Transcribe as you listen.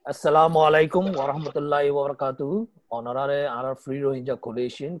Assalamu alaikum wa rahmatullahi wa barakatuhu. Honorare our free Rohingya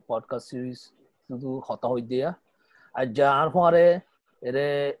coalition podcast series tutu hota hoy dia. Aja ar hore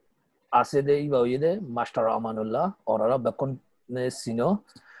ere ase de iba oyede Master Amanullah onara bekon ne sino.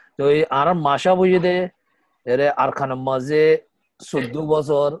 তো এই আর মাসা বইয়ে এরে আরখানা মাঝে 14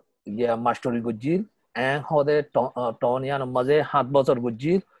 বছর গিয়া মাস্টারি গজ্জির এং হদে টনিয়ান মাঝে 7 বছর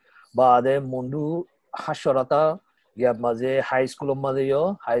গজ্জির বাদে মুন্ডু হাসরতা গিয়া মাঝে হাই স্কুলের মাঝে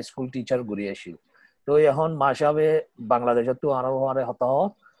হাই স্কুল টিচার ঘুরে আসিল তো এখন মাসাবে বাংলাদেশত তো আরো হারে হতা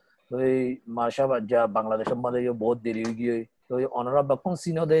তো এই মাসাব যা বাংলাদেশের মাঝে বহুত দেরি হয়ে গিয়ে তো অনারা বেকন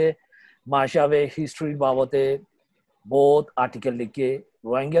সিনদে মাসাবে হিস্ট্রি বাবতে বহুত আর্টিকেল লিখে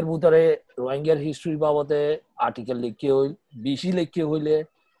রোহিঙ্গার ভিতরে রোহিঙ্গার হিস্ট্রি বাবদে আর্টিকেল লিখে হইল বেশি লিখে হইলে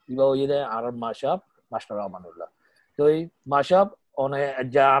ইবা হইলে আর মাসাব মাস্টার আমানুল্লাহ তো এই মাসাব অনে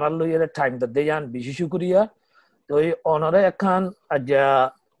যা আনার লইয়ে টাইম দে যান বেশি শুকরিয়া তো এই অনারে এখন যা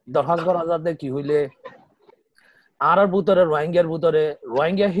দরখাস্ত করা যাতে কি হইলে আর ভিতরে রোহিঙ্গার ভিতরে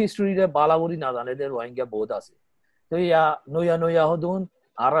রোহিঙ্গা হিস্ট্রি রে বালাবুরি না জানে যে রোহিঙ্গা বহুত আছে তো ইয়া নয়া নয়া হদুন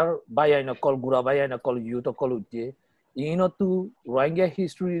আর বাইয়াই নকল গুড়া বাইয়াই নকল ইউত কল উঠে ইনতু রোহিঙ্গা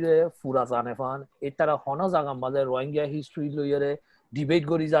হিস্ট্রি রে ফুরা জানে ফান এটারা হন জায়গা মাঝে রোহিঙ্গা হিস্ট্রি লইয়ারে ডিবেট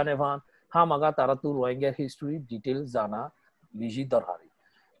করি জানে ফান হামাগা তারা তো রোহিঙ্গা হিস্ট্রি ডিটেল জানা বেশি দরকারি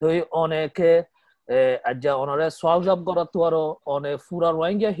তো অনেকে আজ্জা অনরে সলভ জব করা তো আরো অনেক ফুরা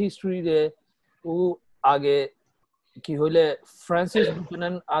রোহিঙ্গা হিস্ট্রি রে ও আগে কি হইলে ফ্রান্সিস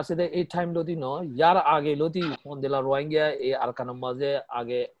বুকেনান আছে দে এই টাইম লতি ন ইয়ার আগে লতি মন্দেলা রোহিঙ্গা এই আরকানার মাঝে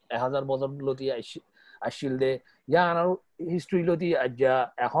আগে 1000 বছর লতি আসিল দে ইয়া আর হিস্ট্রি লতি আজ্জা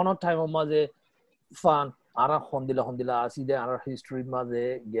এখনো টাইমের মাঝে ফান আর হন্দিলা আসি দে আর হিস্ট্রির মাঝে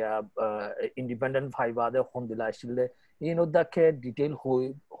গিয়া ইন্ডিপেন্ডেন্ট ফাইবা দে হন্দিলা আসিল দে এই নদাকে ডিটেইল হই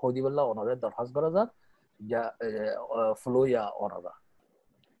দিবলা ওনাদের দরখাস্ত করা যা যা ফ্লো ইয়া ওনারা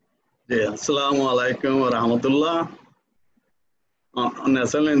জি আসসালামু আলাইকুম ওয়া রাহমাতুল্লাহ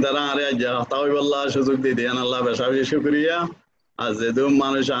নেসেলেন দ্বারা আরে যা তাওয়াল্লাহ সুযোগ দিয়েন আল্লাহ বেশি শুকরিয়া আজ যেদুম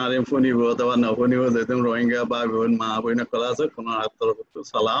মানুষ আরে ফোনিব অথবা না ফোনিব যেদুম রোহিঙ্গা বা বোন মা বইনা কলা আছে কোন তরফ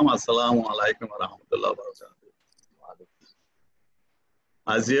সালাম আসসালামু আলাইকুম ওয়া রাহমাতুল্লাহ ওয়া বারাকাতুহু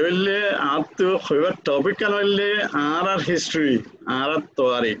আজ হইলে আর তো খবর টপিক কেন হইলে আর হিস্ট্রি আর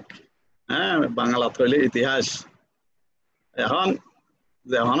তারিখ হ্যাঁ বাংলা হইলে ইতিহাস এখন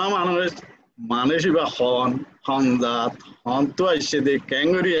যখন মানুষ বা হনজাত হন্তু আসছে দে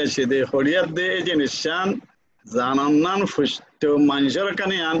ক্যাঙ্গুরি আসছে দে হরিয়ার দে এই জিনিস জানান ফুষ্ট মানুষের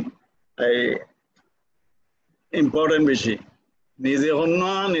কানে আন এই ইম্পর্টেন্ট বেশি নিজে হন্য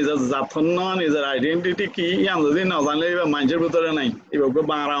নিজের জাত হন্য নিজের আইডেন্টিটি কি ইয়ান যদি না জানলে এবার মানুষের ভিতরে নাই এবার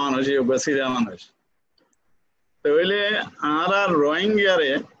বাংলা মানুষ এবার সিরিয়া মানুষ তাহলে আর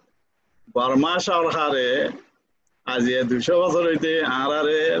রোহিঙ্গারে বর্মা সরকারে আজ 200 বছর হইতে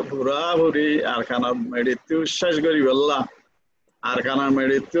আরে পুরাপুরি আরখানার মেডিতে উচ্ছ্বাস করি বললা আরখানার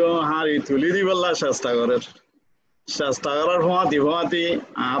মেডিতে হারি তুলি দি বললা চেষ্টা করার ফোঁয়াতি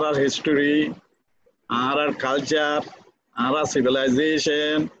আর হিস্টোরি আর কালচার আর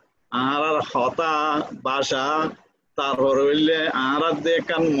সিভিলাইজেশন আর হতা ভাষা তারপর হইলে আর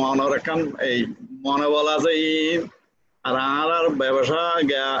দেখান মনের এখান এই মনে বলা যায় আর ব্যবসা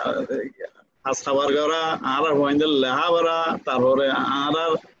খাবার করা আর হইন্দের লেহা করা তারপরে আর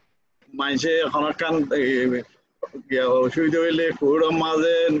মানুষে এখন অসুবিধা হইলে কুড়োর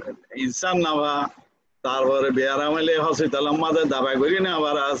মাঝে ইনসান নাবা তারপরে বেয়ারাম হইলে হসপিটালের মাঝে দাবাই করি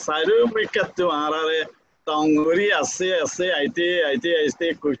নেবার চাইরো বিখ্যাত আর টঙ্গরি আছে আইতে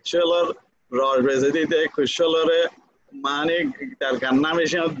কুশলর রস বেঁচে দিতে কুশলরে মানে তার কান্না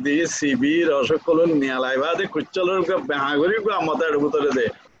মেশিন দিয়ে সিবি রসকল নিয়ে লাইবা কুশলর বেহাগরি আমাদের ভিতরে দে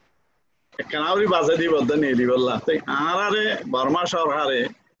কেনাউরি বাজে দি বদ্ধ নিয়ে দি বললা আরে বর্মা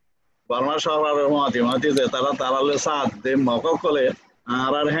সরকারের মাতি যে তারা সাথ দে মকক কলে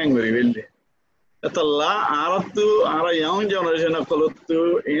আর হ্যাঙ্গুরি বিললে এতলা আর তো আর ইয়াং জেনারেশন কলতো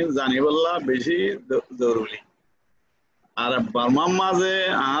ইন জানি বললা বেশি জরুরি আর বর্মার মাঝে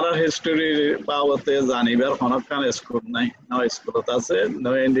আর হিস্টোরি বাবতে জানিবার কোনখান স্কুল নাই না স্কুলত আছে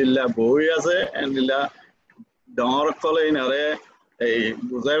এন্ডিল্লা বই আছে এন্ডিল্লা ডর কলে ইনারে এই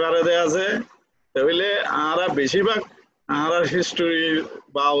বুঝাইবারে দে আছে তাহলে আর বেশিরভাগ আর হিস্টোরি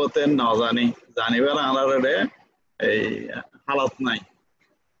বাবতে না জানিবার আর এই হালত নাই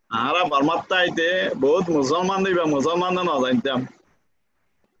আর বর্মাত্তা আইতে বহুত মুসলমান না জানতাম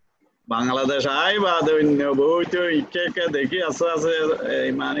বাংলাদেশ আই বা অন্য বহুত ইকে দেখি আছে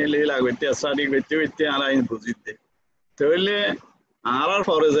মানে লীলা করতে স্টাডি করতে আর বুঝিতে তাহলে আর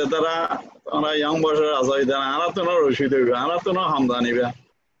পরে যে তারা ইয়াং বয়সের আছে আর তো রসিদ হইবে আর তো হামদানিবা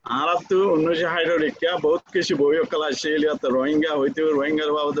আর তো 1960 বহুত কিছু বই কলা ছিল রোহিঙ্গা হইতো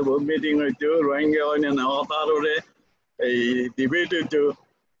রোহিঙ্গার বাবদে বহুত মিটিং হইতো রোহিঙ্গা হয় না অতারে এই ডিবেট হইতো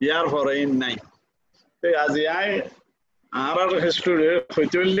ইয়ার পরে নাই তো আজ আই আর হিস্টোরি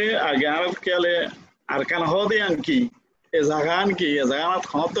হইতলে আগে আর কেলে আর কান হদে আনকি এ জায়গান কি এ জায়গা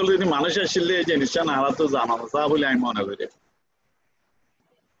খতল যদি মানুষ আসলে এই জিনিসটা না তো জানা যা বলে আমি মনে করি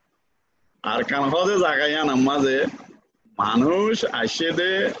আর কান হদে জায়গায় আন মাঝে মানুষ আসে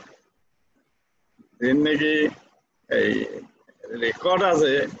দে নাকি এই রেকর্ড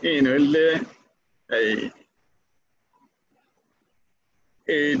আছে এই নইলে এই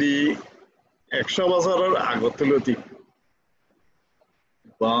 100 বছরের আগত লতি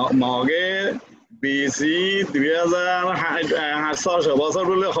মগে বিসি 2700 বছর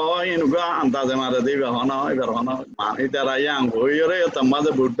বলে হয় এনেকুৱা আন্দাজে মারে দিবে হন এবার হন মানে তারা ইয়াং হইরে তার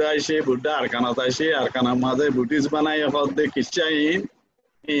মাঝে বুদ্ধা আইসে বুদ্ধা আরকানাত আইসে আরকানার মাঝে বুদ্ধিস্ট বানাই হদে খ্রিস্টান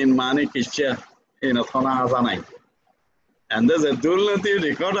ইন মানে খ্রিস্টান ইন থনা আসা নাই এন্ড যে দুর্নীতি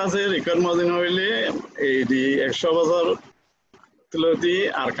রেকর্ড আছে রেকর্ড মদিন হইলে এই 100 বছর তুলতি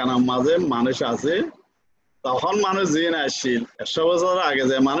আরকানার মাঝে মানুষ আছে তখন মানুষ জিন আসছিল 100 বছর আগে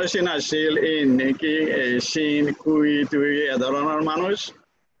যে মানুষ আসছিল এই নাকি চীন কুই টুই এ ধরনের মানুষ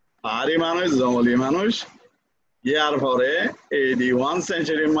পাহাড়ি মানুষ জঙ্গলি মানুষ ইয়ার পরে এই 1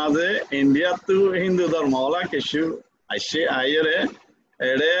 সেঞ্চুরির মাঝে ইন্ডিয়া তো হিন্দু ধর্ম হলা কিছু আসছে আইরে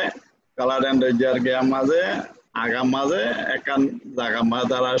এড়ে কালাডেন্ডার গিয়া মাঝে আগাম মাঝে একান জায়গা মাঝে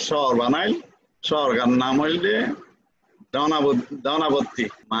তারা শহর বানাইল শহরকার নাম হইলে দনাবত্তি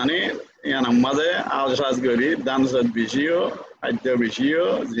মানে ইয়ার মাঝে আলসাজ করি দান সাজ বেশিও খাদ্য বেশিও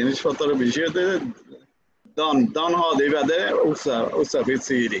জিনিসপত্র বেশিওতে দন হওয়া দিবাদে উৎসব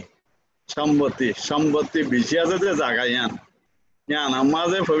সিরি সম্পত্তি বেশি আছে যে জায়গায় ইয়ান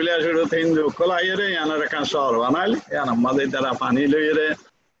মাঝে ফইলে শুরু হিন্দু কলা ইয়ে ইয়ানের একটা শহর বানাইল ইয়ান মাঝে তারা পানি লইরে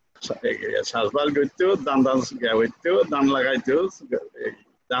শ্বাসবাস করতো দান গা হইতো দান লাগাইতো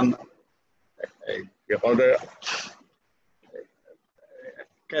দান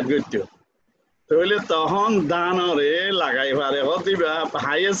তাহলে তখন দানরে লাগাই পারে হতিবা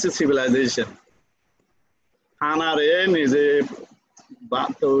হাইয়েস্ট সিভিলাইজেশন খানারে নিজে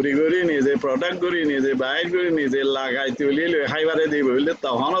তৈরি করি নিজে প্রোডাক্ট করি নিজে বাইর করি নিজে লাগাই তুলি খাইবারে দিব বললে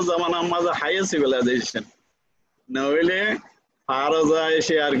তখনও জামানার মাঝে হাইয়েস্ট সিভিলাইজেশন নইলে পারো যায়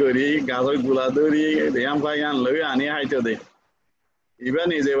শেয়ার করি গাছের গুলা ধরি ব্যায়াম ফাইয়ান লই আনি হাইতে দে এবার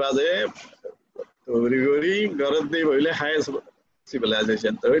নিজে বাজে তৈরি করি ঘরের দিয়ে বইলে হাইয়েস্ট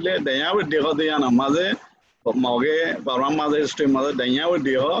civilization তাহলে ডাইয়া বুদ্ধি হতে ইয়ান মাঝে মগে বারবার মাঝে হিস্ট্রি মাঝে ডাইয়া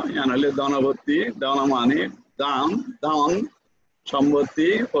বুদ্ধি ইয়ান হলে দনবর্তী দন মানে দান সম্পত্তি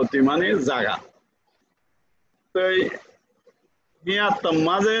অতি মানে জাগা তো ইয়ার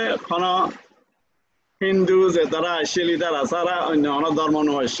মাঝে কোন হিন্দু যে তারা আসছিল তারা সারা অন্য অন্য ধর্ম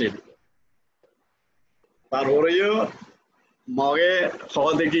আসছিল তারপরেও মগে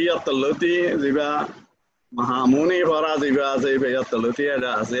দেখি ইয়াতলতি যা মহামুনি ভরা যা আছে ইয়াতলতি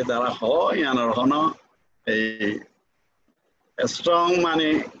আছে তারা ইয়ানোর হন এই স্ট্রং মানে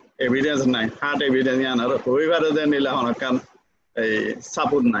এভিডেন্স নাই হার্ড এভিডেন্স ইয়ানোর হইবারে যে নিলে হনকান এই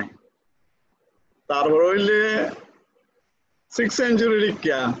সাপোর্ট নাই তারপর হইলে 6th সেঞ্চুরি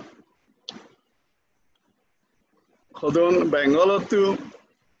রিক্কা হদুন বেঙ্গলতো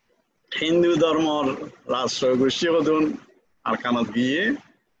হিন্দু ধর্মর রাষ্ট্র গোষ্ঠী হদুন আরকানত গিয়ে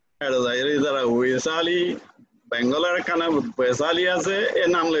যারা ওয়েসালি বেঙ্গলের কানে বেসালি আছে এ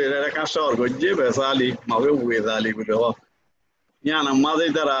নাম লই একটা শহর গজ্জে বেসালি মাবে ওয়েসালি বলে ইয়ান মাঝে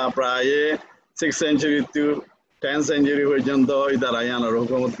তারা প্রায় 6th century two 10th century পর্যন্ত তারা ইয়ানোর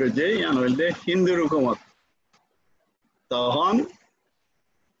হুকুমত করছে ইয়ান হইলে হিন্দুর হুকুমত তখন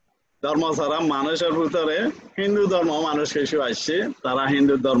ধর্ম ছাড়া মানুষের ভিতরে হিন্দু ধর্ম মানুষ কিছু আসছে তারা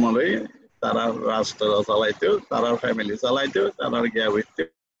হিন্দু ধর্ম লই তারা রাষ্ট্র চালাইতো তারা ফ্যামিলি চালাইতো তারা জ্ঞা হইতো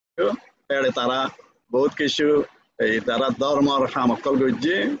তারা বহুত কিছু এই তারা ধর্মর সামকল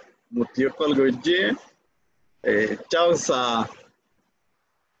গজ্জে মূর্তি অকল গজ্জে এই চাউসা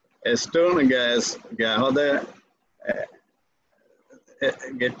স্টোন গ্যাস হদে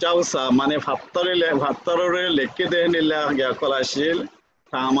চাউসা মানে ভাত্তরে লেখে দে নিলে গ্যা কলাশীল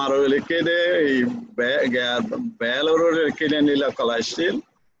আমার লিখে দে বেলর লিখে নিলে কলাশীল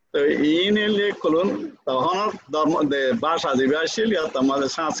তো ই নিলে কলুন তখন ধর্ম ভাষা দিবে আসছিল ইয়াত আমাদের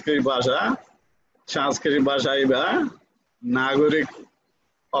সাংস্কৃতিক ভাষা ইবা নাগরিক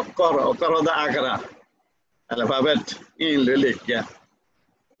অক্ষর হদে আঁকড়া অ্যালফাবেট ইন লিখিয়া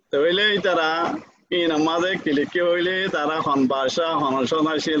তো হইলে তারা ইন আমাদের কি লিখে হইলে তারা হন ভাষা হনসন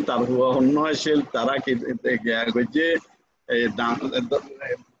আসছিল তার হন্য আসছিল তারা কি জ্ঞা করছে এই দাম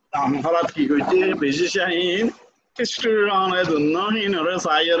হরাত কি করছে বেশি শাহীন history অনেক দুর্নহীনরে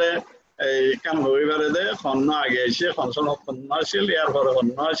সাইরে এই কাম হইবারে দে খন্ন আগে এসে খনসন খন্ন ছিল ইয়ার পরে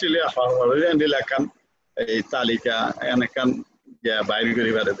খন্ন ছিল আর পরে এন্ডি লেখান এই তালিকা এনেকান বাইরে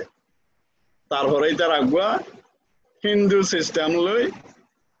করিবারে দে তারপরেই তার আগুয়া হিন্দু সিস্টেম লই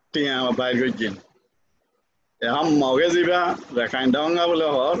টিয়া বাইর গজিন এখন মগে যাবা রেখাইন ডাঙ্গা বলে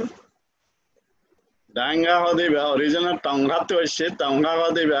হর ডাঙ্গা হদিবা অরিজিনাল টংঘাতে হচ্ছে টংঘা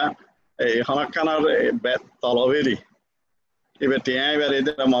হদিবা এই হনকানার তলবেরি এবার টিয়া এবার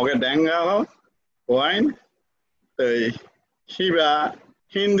এদের মগে ডাঙ্গা হওয়াইন এই হিবা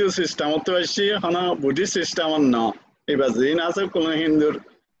হিন্দু সিস্টেমত হচ্ছে হন বুদ্ধিস্ট সিস্টেম ন এবার জিন আছে কোন হিন্দুর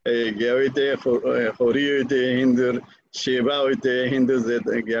এই গে হইতে হরি হইতে হিন্দুর সেবা হইতে হিন্দু যে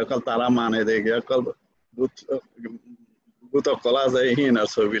গিয়াকল তারা মানে দে গিয়াকল বুত কলা যায় হিন আর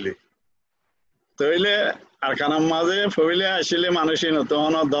ছবিলি তইলে আর কানার মাঝে ফবিলে আসলে মানুষই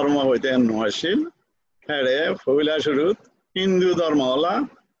নতুন ধর্ম হইতে আসিল হেড়ে ফবিলা শুরুত হিন্দু ধর্ম হলা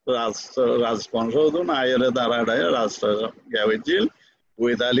রাজবংশ আয়ের দ্বারা রাষ্ট্র গেছিল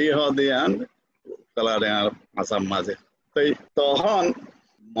বৈতালি হদিয়ান কালারে আসাম মাঝে তখন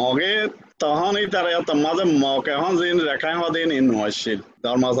মগে তখনই তারা মাঝে মগ এখন দিন রেখায় হদিন ইনু আসছিল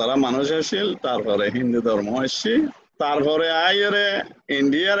ধর্ম ছাড়া মানুষ আসছিল তারপরে হিন্দু ধর্ম আসছি তারপরে আইরে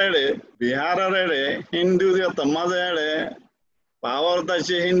ইন্ডিয়ার এড়ে বিহারের এড়ে হিন্দু মাঝে এড়ে পাওয়ার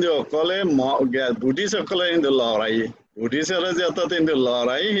দাসী হিন্দু সকলে বুদ্ধিস্ট সকলে হিন্দু লড়াই বুদ্ধিস্টের যে হিন্দু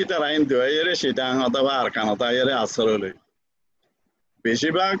লড়াই সি তারা হিন্দু এরে সিটাং অথবা আর কানতা এরে আশ্রয় লই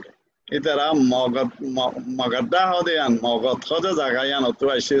বেশিরভাগ ইতারা মগদ্দা হদিয়ান মগদ হদে জাগায়ান অত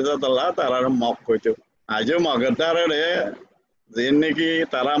আসি তারা মগ কইতো আজও মগদ্দার এড়ে যেন নাকি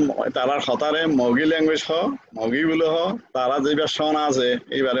তারার হতারে মগি ল্যাঙ্গুয়েজ মগি বলে তারা যেবার সন আছে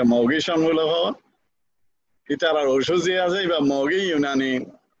এবারে মগি সন বলে তারার ওষুধ যে আছে এবার মগি ইউনানি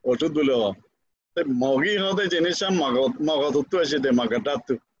ওষুধ বলে মগি হতে জিনিস মগত আসে দে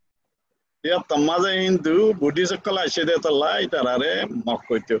মগদাতু ইয়ার তমাজে হিন্দু বুদ্ধি সকল আসে দে তলাই তারারে মগ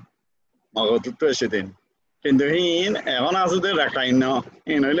কইতো মগত আসে দিন কিন্তু হিন এখন আছে দে রাখাইন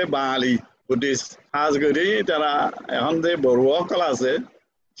হিন হইলে বাঙালি বুদ্ধিস্ট সাজ করি তারা এখন যে বড়ুয়া কলা আছে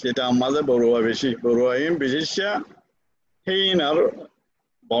সেটা মাঝে বড়ুয়া বেশি বড়ুয়া বিশেষ সেইনার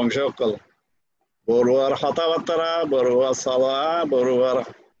বংশকল বড়ুয়ার কথাবার্তা বড়ুয়া সভা বড়ুয়ার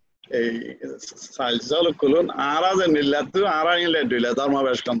এই সাইজল কুলুন আরা যে নিলাতু আরা ইলে দিলে ধর্ম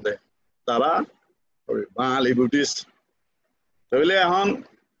বেশ কমতে তারা বাঙালি বুদ্ধিস্ট তাহলে এখন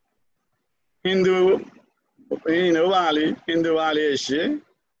হিন্দু বাঙালি এসে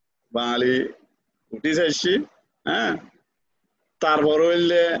বাঙালি উঠি চাইছি হ্যাঁ তারপর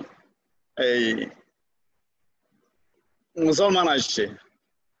হইলে এই মুসলমান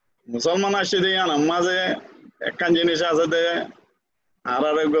আসছে দিয়ে মাঝে একখান জিনিস আছে দে আর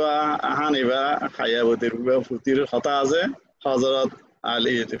হানিবা খাইয়া বতির ফুতির কথা আছে হজরত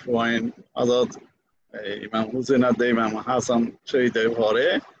আলী হজরত ইমাম হুসেন আদে ইমাম হাসান শহীদ ভরে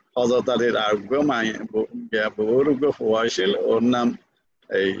হজরত আলীর আরোগ্য বহুর হওয়াইছিল ওর নাম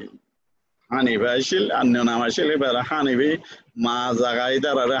এই হানিবা আসছিল অন্য নাম আসছিল এবার হানিবি মা জাগাই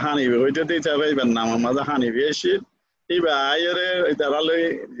তারা হানিবি হইতে দিতে হবে এবার নামের মাঝে হানিবি আসছিল এবার আইরে তারা লই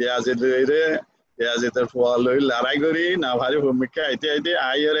ইয়াজিদের ফোয়া লই লড়াই করি না ভারি ভূমিকা আইতে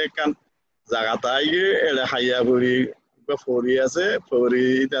আইরে কান জাগাতে আইগে এটা হাইয়া বুড়ি ফরি আছে ফরি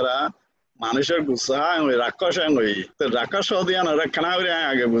তারা মানুষের গুসা রাক্ষস তো রাক্ষস দিয়ান খানা করে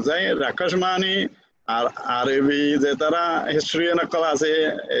আগে বুঝাই রাক্ষস মানি আর আরবি যে তারা হিস্ট্রি কলা আছে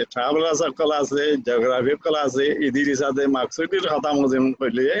ট্রাভেল কলা আছে জিওগ্রাফি কলা আছে ইদির সাথে মাকসুদির কথা মজিম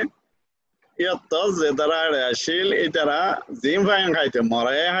কইলে ইয়াত যে তারা আসিল এই তারা জিম ফাইন খাইতো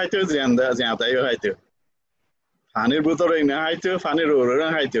মরাই খাইতো জিয়াতাই খাইতো পানির ভিতরে না খাইতো পানির ওরে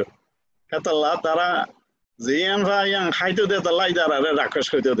খাইতো হেতলা তারা জিয়ান ফাইন খাইতো দে তালাই তারা রাক্ষস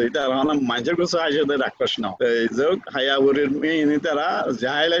খাইতো দে তারা মানুষের কিছু আইসে দে রাক্ষস না এই যোগ হায়াবুরির মেয়ে তারা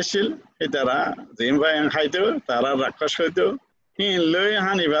জাহাইল আসিল এই তারা জিম ফাইন খাইতো তারা রাক্ষস খাইতো হিন লই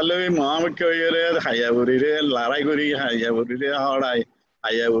হানিবা লই মহামুখ্য হইরে হায়াবুরিরে লড়াই করি হায়াবুরিরে হড়াই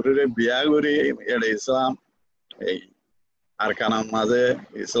হায়াবুরিরে বিয়া করি এটা ইসলাম এই আর কানার মাঝে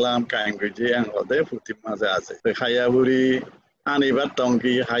ইসলাম কায়েম করছে হদে ফুটির মাঝে আছে হায়াবুরি আনিবার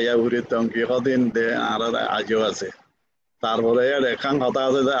টঙ্কি হায়াবুরির টঙ্কি হদিন দে আর আজও আছে তারপরে এখান কথা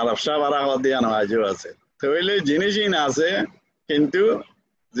আছে যে আরবসা বারা হদিয়ানো আজও আছে তৈলে জিনিসই না আছে কিন্তু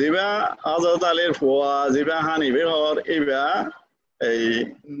জিবা হযরত আলীর ফুয়া জিবা হানিবে হর ইবা এই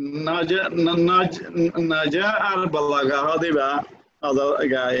নাজা আর বালাগা হদিবা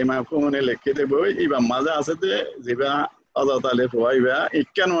ইমাম ফুমনে লিখে দেব ইবা মাঝে আছে যে জিবা হযরত আলীর ফুয়া ইবা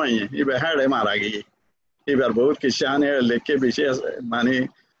ইক্কা নয় ইবা হেড়ে মারা গিয়ে এবার বহুত কিসান লেখে বিশেষ মানে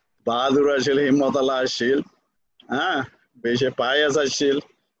বাহাদুর আসিল হিম্মত আল্লাহ আসিল হ্যাঁ বেশি পাই আসছিল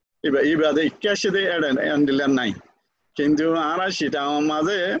ইবাদে 81 এন্ডিলার নাই কিন্তু আর সেটা আমার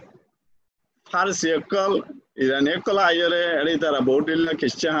মাঝে ফার্সি অকল ইরানি অকল আইরে এড়ি তারা বৌডিল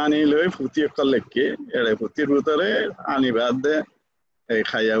খ্রিস্টানি লই ফুতি অকল লেখকে এড়ে ফুতির ভিতরে আনিবাদ এই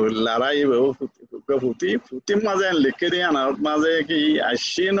খাইয়া লড়াই ফুতি ফুতির মাঝে লিখে দিয়ে আনার মাঝে কি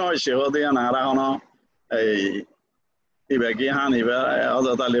 80-90 দিয়ে আনারা হন এই ইবাকি হানিবা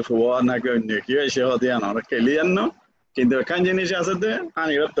অযথালি ফুয়া নাকি অন্য কি এসে দিয়ে আনার কেলিয়ান কিন্তু এখান জিনিস আছে যে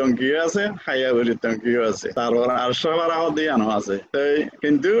হানিবার টঙ্কিও আছে খাইয়া বলি টঙ্কিও আছে তারপর আর সবার দিয়ে আনো আছে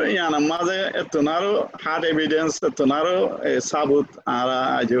কিন্তু ইয়ানার মাঝে এতনারও হার্ড এভিডেন্স এতনারও সাবুত আর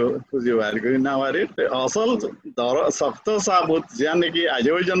আজও খুঁজে বার করি না পারি আসল শক্ত সাবুত যা নাকি আজ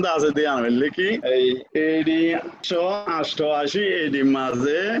পর্যন্ত আছে দিয়ে আনলে কি এই 88 এডি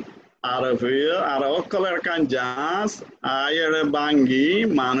মাঝে আর অকলের কান জাস আয়ের বাঙ্গি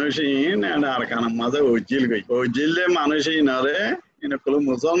মানুষইন আর কান মাঝে ওজিলে মানুষইনরে ইনকল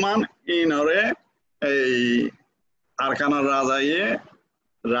মুসলমান ইনরে এই আর কানার রাজাইয়ে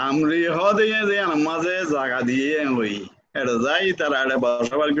রামরি দিয়ে যে মাঝে জায়গা দিয়ে ওই এটা যাই তারা এটা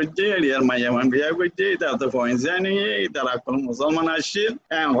বসবাস করছে এরিয়ার মাইয়ামান বিয়া করছে তারা তো পয়েন্ট নিয়ে তারা কোন মুসলমান আসছিল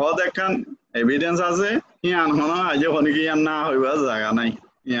দেখান এভিডেন্স আছে ইয়ান হন আজ হনিকি ইয়ান না হইবার জায়গা নাই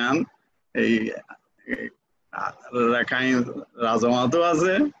ইয়ান এই রাখাইন রাজমাতো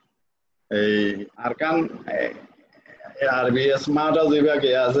আছে এই আরকান আরবি স্মার্ট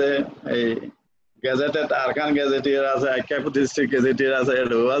বিভাগে আছে এই গেজেটেড আরকান গেজেটিয়ার আছে আইকাপ ডিস্ট্রিক্ট গেজেটিয়ার আছে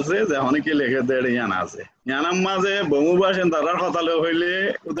এটাও আছে যে অনেকে লিখে দেয় ইয়ান আছে ইয়ানার মাঝে বমুবাসেন তারার কথালে হইলে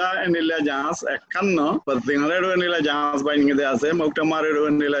উদা নিলে জাহাজ 51 দিনের নিলে জাহাজ বাইঙ্গে দে আছে মুক্তমারের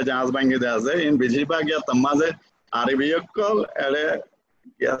নিলে জাহাজ বাইঙ্গে দে আছে ইন বেশিরভাগ ইয়ার মাঝে আরবি অকল এড়ে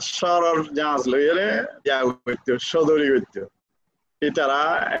সরর জাহাজ লইলে যা করতো সদরি করতো তারা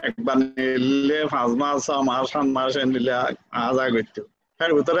একবার নিলে 5 মাস 6 মাস 7 মাস নিলে আজা করতো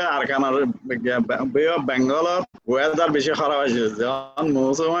এর ভিতরে আর কানার বে অফ বেঙ্গলত ওয়েদার বেশি খারাপ হয়েছে যখন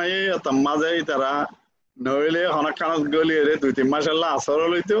মৌসুমাই মাঝে তারা নইলে অনেক কানত গলি 2-3 মাস আসর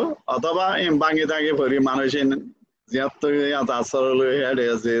লইতো অথবা বাঙ্গি তাঙ্গি ভরি মানুষ আসর লই হেডে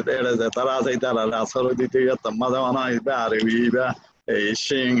আছে তারা আছে তারা আসর দিতে মাঝে মনে হইবে আরবি বা এই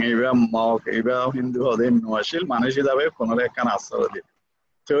সিং এইবা মগ এইবা হিন্দু হদে নোয়াশিল মানুষ হিসাবে কোনো একখান আসর দিত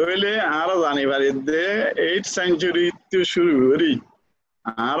তইলে আরো জানি পারি যে 8th সেঞ্চুরি শুরু করি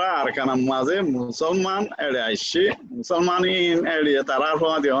আর কানার মাঝে মুসলমান এড়ে আসছে মুসলমান এড়িয়ে তারার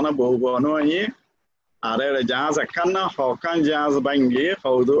ফোন দিয়ে বহু বনু আর এড়ে জাহাজ একখান হকান জাহাজ ভাঙ্গি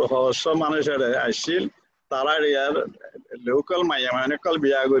হস্য মানুষ এড়ে আসছিল তারা ইয়ার লোকাল মাইয়া মানে কল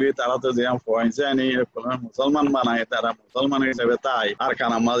বিয়া করি তারা তো যে পয়েন্টে আনি মুসলমান বানায় তারা মুসলমান হিসেবে তাই আর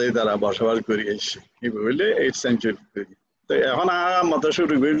কানার মাঝে তারা বসবাস করে এসছে কি বুঝলে 8th সেঞ্চুরি তো এখন আর মতো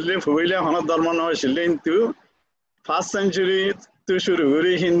শুরু করলে ফুবইলে এখন ধর্ম নছিল কিন্তু 1st সেঞ্চুরি শুরু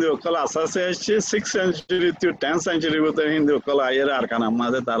করি হিন্দু অকল আস্তে আসছে 6th সেঞ্চুরি 10th সেঞ্চুরির ভিতরে হিন্দু অকল আইয়ের আর কানার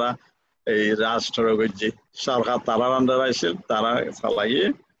মাঝে তারা এই রাষ্ট্র করছে সরকার তারার আন্ডার আসছিল তারা চালাইয়ে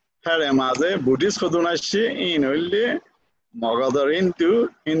হ্যাঁ মাঝে বুদ্ধিস্ট খদুন আসছে ইন হইলে মগধর হিন্দু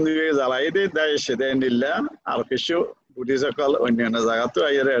জ্বালাই দিয়ে দেয় সেদে নিলে আর কিছু বুদ্ধিস্ট সকল অন্যান্য জায়গাতো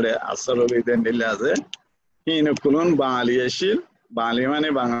আইয়ের আশ্রয় দিয়ে নিলে আছে ইন কুলুন বাঙালি আসছিল বাঙালি মানে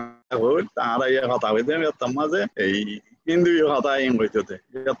বাঙালি হল তারা ইয়ে কথা হইতে মাঝে এই হিন্দু কথা ইন হইতে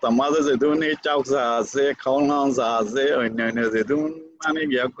মাঝে যেদিন এই চাউচা আছে খাওয়ান আছে অন্যান্য যেদিন মানে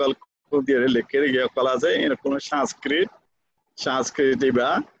গিয়াকল খুব দিয়ে লেখের গিয়াকল আছে এর কোনো সংস্কৃতি বা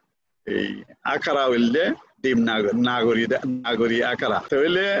এই আকারা হইলে ডিম নাগরী আকারা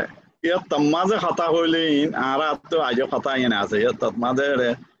তাহলে ইয়ার মাঝে কথা হইলে আর তো আজ কথা ইন আছে ইয়ার মাঝে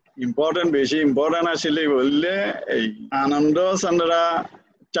ইম্পর্টেন্ট বেশি ইম্পর্টেন্ট আসলে বললে এই আনন্দ চন্দ্রা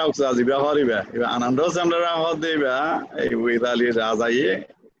চাউচা যাবা হরিবা এবার আনন্দ চন্দ্রা হদিবা এই ওইদালি রাজাইয়ে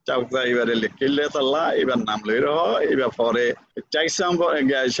চাউচা এবারে লিখিলে তাল্লা এবার নাম লই রহ এবার পরে চাইসাম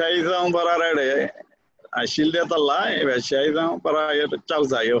সাইজাম পরারে আসিল দে তাল্লা এবার সাইজাম পরা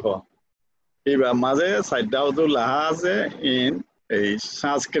চাউচাইও হ এবার মাঝে সাইডাও তো লাহা আছে ইন এই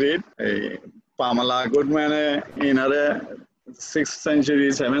সংস্কৃত এই পামলা গুডম্যানে ইনারে 6th century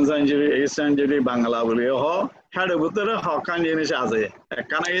 7th century 8th century Bangla বলি হ্যাঁ ভিতরে হকান জিনিস আছে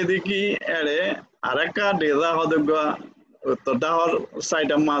একখানে দেখি এড়ে আরেকটা ডেজা হদগা উত্তরদাহর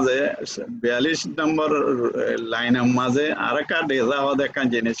সাইডের মাঝে 42 নম্বর লাইনের মাঝে আরেকটা ডেজা হদ একখান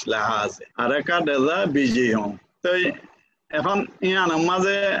জিনিস লেখা আছে আরেকটা ডেজা বিজি হম তো এখন ইয়ানের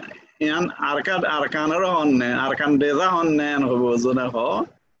মাঝে ইয়ান আরকানেরও হন্নে আরকান ডেজা হন্নে হব জনে হ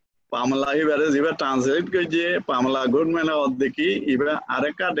পামলা এবারে যেবা ট্রান্সলেট করছে পামলা গুডম্যান দেখি এবার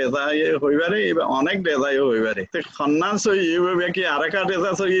আরেকটা ডেটা হইবারে এবার অনেক ডেটাই হইবারে খন্নান সইবে কি আরেকটা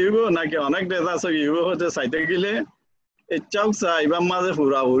ডেটা সইব নাকি অনেক ডেটা সইব হচ্ছে সাইতে গেলে ইচ্ছাও এবার মাঝে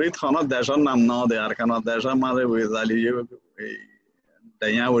পুরাপুরি থনত দেশের নাম ন দে আর কেন দেশের মাঝে বুঝালি এই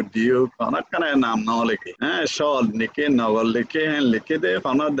দাইয়া উদ্দিও অনেক কানে নাম ন লিখে হ্যাঁ সল লিখে নগর লিখে হ্যাঁ লিখে দে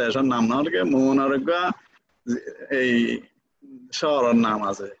থনত দেশের নাম ন লিখে মনের এই শহরের নাম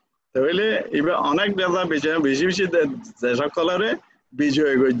আছে তাহলে এবার অনেক ডেটা বেশি বেশি দেশ কলারে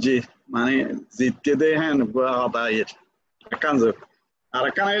বিজয় গজ্জি মানে জিতকে দে হ্যাঁ কথা একান আর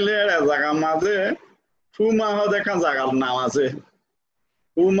একান হইলে জায়গার মাঝে ফুমাহত এখান জায়গার নাম আছে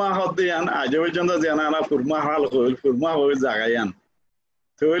ফুমাহত দিয়ান আজ পর্যন্ত জানা ফুরমা হাল হইল ফুরমা হইল জায়গায়ান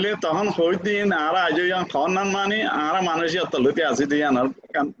তাহলে তখন হই দিন আর আজ খনান মানে আর মানুষ তলতে আছে দিয়ান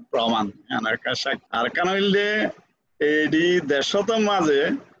প্রমাণ আর কান হইলে এই দেশত মাঝে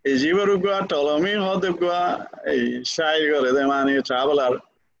এই জীবরুগুয়া টলমি হদুগুয়া এই সাই করে মানে ট্রাভেলার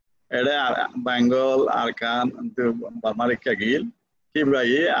এটা বেঙ্গল আর কান বার্মারিকা গিল কি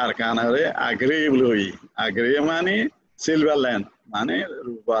ভাই আর কানারে আগ্রে বলি আগ্রে মানে সিলভার ল্যান্ড মানে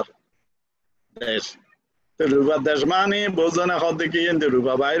রূপার দেশ তো রূপার দেশ মানে বোঝনে হদ দেখি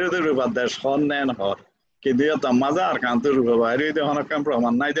রূপা বাইরে রূপার দেশ হন নেন হর কিন্তু মাঝে আর কান তো রূপা বাইরে হনকান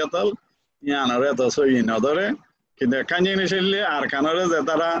প্রমাণ নাই দেতল ইয়ানরে তো সই নদরে কিন্তু এখান জিনিস আর কানরে যে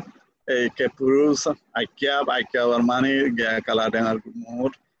তারা এই পুরুষ আইকিয়াবার মানে কালা ডেঙার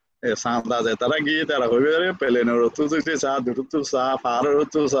মোট সাঁদা যে তারা গিয়ে তারা হইবে প্লেনের রতু চা দুটো চা পার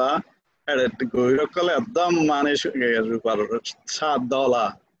রতু চা গৈরকলে একদম মানে রূপার সাত দলা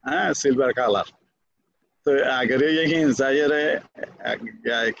হ্যাঁ সিলভার কালার তো আগের হিংসাইরে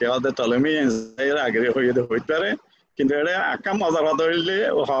কেওয়াতে টলেমি হিংসাইরে আগের হইতে পারে কিন্তু এটা আকা মজার কথা হইলে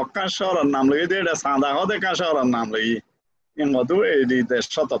হকা শহরের নাম লই দিয়ে এটা সাদা হদে কা শহরের নাম লই মধু এই দেশ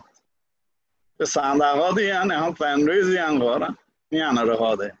শতক সাদা হদে ইয়ান এখন প্যান্ডুই জিয়ান ঘর ইয়ানের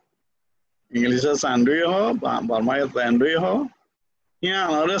হদে ইংলিশে সান্ডুই হো বার্মায় প্যান্ডুই হো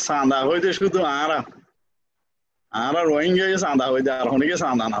ইয়ানরে সাদা হইতে শুধু আর রোহিঙ্গা সাদা হইতে আর হনিকে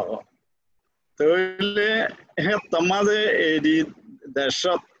সাদা না হো তাহলে তোমাদের এই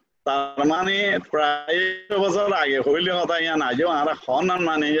দেশত তার মানে প্রায় বছর আগে হইলে কথা ইয়ান আজও আর হনান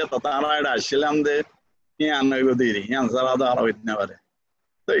মানে তারা এটা আসছিলাম যে ইয়ান নইব দিদি ইয়ান ছাড়া তো আর হইতে পারে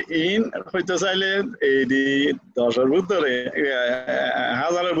তো ইন হইতে চাইলে এই 10-এর ভিতরে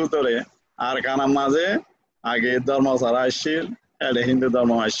 1000-এর ভিতরে আর কানার মাঝে আগে ধর্ম ছাড়া আসছিল এটা হিন্দু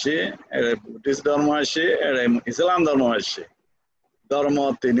ধর্ম আসছে এটা বুদ্ধিস্ট ধর্ম আসছে এটা ইসলাম ধর্ম আসছে ধর্ম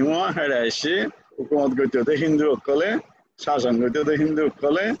তিনিও এটা আসছে হুকুমত করতে হিন্দু অকলে শাসন করতে হিন্দু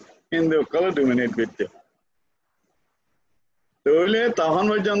অকলে ডমিনেট করতে তাহলে তখন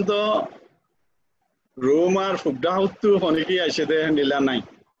পর্যন্ত রোম আর ফুকডা হত্যু হনিকি আসে নিলা নাই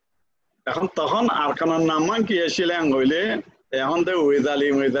এখন তখন আর কানার নাম কি আসছিলেন হইলে এখন তো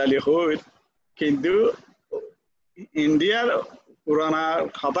ওয়েদালি হই কিন্তু ইন্ডিয়ার পুরানা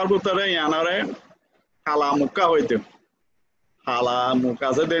খাতার ভিতরে ইয়ানারে খালা মুক্কা হইতে খালা মুক্কা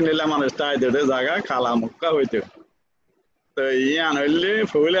আছে নিলে মানুষ তাই দেড়ে জায়গা খালা মুক্কা হইতে তো ইয়ান হইলে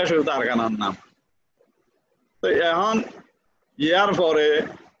ফুলে শুধু তার কানার নাম তো এখন ইয়ার পরে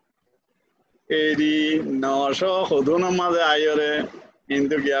এই 900 মাঝে আইরে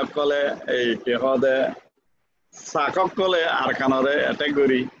কিন্তু গিয়া কলে এই কেহদে চাকক কলে আর কানরে এটেক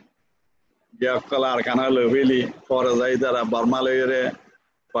করি গিয়া কলে আর কানা লভিলি পরে যাই তারা বর্মা লইরে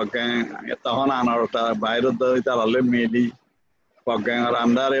তখন আনার তারা বাইরে তারা মেলি পগাঙার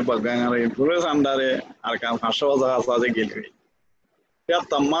আন্ডারে পগাঙার পুলিশ আন্ডারে আর কান 500 বছর আছে গেলি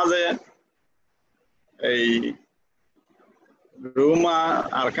মাঝে এই রুমা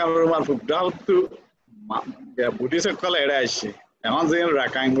আর কান রুমার ফুকটা হতো বুড়ি সকলে এড়ে আসছে এখন যে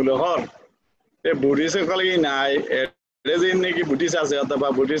রাখাইগুলো হর এই বুড়ি সকলে কি নাই এড়ে যে নাকি বুটিস আছে অথবা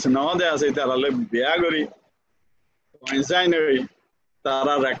বুটিস নহদে আছে তারা বিয়া করি পয়সাই নই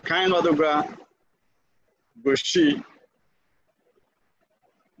তারা রাখাইন অথবা গোষ্ঠী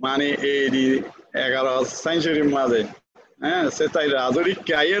মানে এই 11 সেঞ্চুরির মাঝে হ্যাঁ সে তাই রাজরিক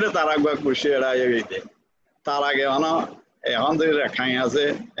কাইয়ের তারা গোষ্ঠী এড়াই গেছে তার আগে এখন যে রেখাই আছে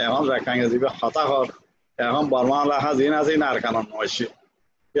এখন রেখাই যাবে হতাহর এখন বর্মা লেখা জিন আছে না আর কারণ নয়সে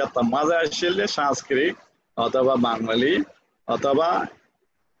মাঝে আসছিল সংস্কৃত অথবা বাঙালি অথবা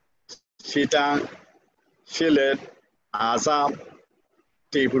চিটাং সিলেট আসাম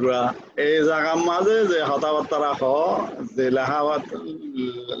ত্রিপুরা এই জায়গার মাঝে যে হতাবার্তারা যে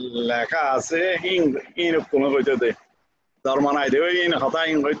লেখা আছে ইন কোনো হইতে দে ধর্ম নাই দেবে ইন হতা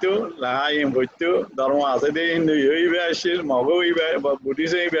ইন হইতো লেখা ইন হইতো ধর্ম আছে দে হিন্দু হইবে আসছিল মগ হইবে বা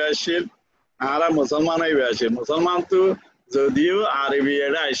বুদ্ধিস্ট হইবে আসছিল আর মুসলমান হইবে আসছিল মুসলমান তো যদিও আরবি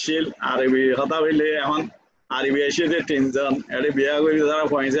এটা আসছিল আরবি কথা হইলে এখন আরবি আসছে যে তিনজন এটা বিয়া করে যারা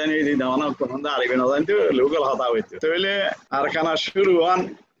পয়সা নিয়ে দিন কোনো আরবি নজানতো লোকাল কথা হইতো তাহলে আরখানা শুরু হন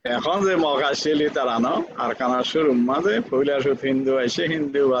এখন যে মকাশিলি তারা ন আরখানা শুরু মাঝে পহিলা শুধু হিন্দু আসে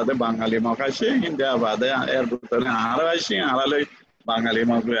হিন্দু বাদে বাঙালি মকাশে হিন্দু বাদে এর ভিতরে আরো আসি আড়ালে বাঙালি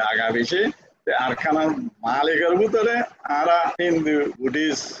মক আগা বেশি আরখানা মালিকের ভিতরে আরা হিন্দু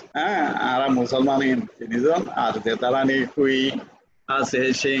বুদ্ধিস্ট হ্যাঁ আরা মুসলমান তিনজন আর যে তারা নি কুই আছে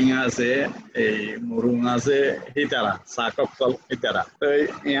সিং আছে এই মুরুং আছে হিতারা সাককল হিতারা তো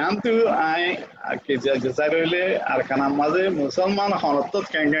ইয়ান্তু আই যেটা রইলে আরখানার মাঝে মুসলমান হনতত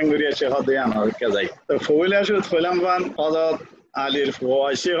ক্যাং করি আছে হদে আনার কে যাই তো ফইলা শুধু ফইলাম বান হজরত আলীর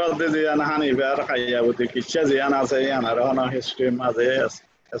ফুয়াশি হদে যে হানিবার খাইয়া বুদ্ধি কিচ্ছা জিয়ান আছে আনার হন হিস্ট্রি মাঝে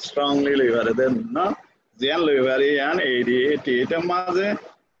strongly লিভারেদের না জিয়ান লিভারি ইয়ান এডি এটি মাঝে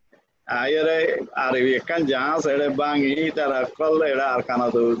আইরে আরবি একখান জাহাজ এড়ে বাঙি তারা কল এড়া আরখানা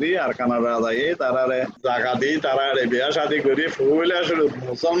দৌদি আরখানা রাজাই তারারে জাগা দি তারা বিয়া শাদি করি ফুইলা শুরু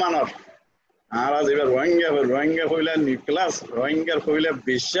মুসলমানের আর এবার রোহিঙ্গা ফুইলা নিকলাস রোহিঙ্গার ফুইলা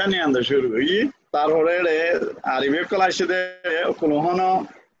বিশ্বানি আনতে শুরু হই তারপরে আরবি কল আসে দে কোনো হন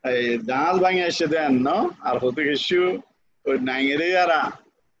এই জাহাজ ভাঙি আসে দেন ন আর হতে কিছু ওই নাইরে আরা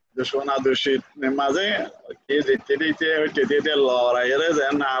সোনা দূষিত মাঝে কে যেতে দিতে যেতে লড়াইয়ের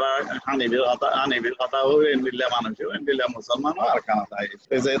যেন আর হানিবির কথা দিলে মানুষ দিলে মুসলমান আর কানা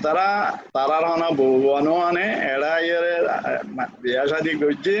যে তারার হনা বউ বানো আনে এরা বিয়া শাদি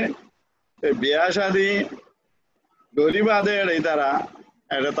করছে বিয়া শাদি গরিব আদে এড়াই তারা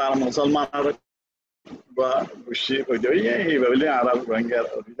এটা তার মুসলমানের বা খুশি হইতে এইভাবে আর রোহিঙ্গার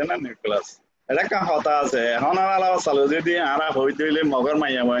অভিযান নিউক্লাস এটা কা হতা আছে এখন আর চালু যদি আর হইতে হইলে মগর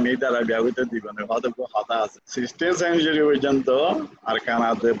মাইয়া মাইনি তারা ব্যবহৃত দিবেন হয়তো হতা আছে 16th সেঞ্চুরি পর্যন্ত আর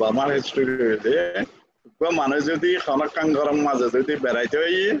কানাতে বার্মার হিস্ট্রি হইলে মানুষ যদি খনকান গরম মাঝে যদি বেড়াইতে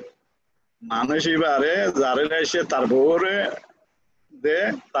হই মানুষ এবারে যারে এসে তার বউরে দে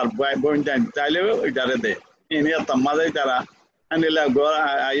তার বোন চাইলেও ওইটারে দে ইনি মাঝে তারা নিলে গড়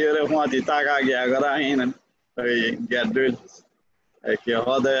আইরে হুঁয়াতি টাকা গিয়া গড়া হিন ওই গ্যাডুইল কি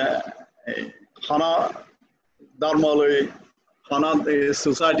হদে খন ধর্ম লৈ খন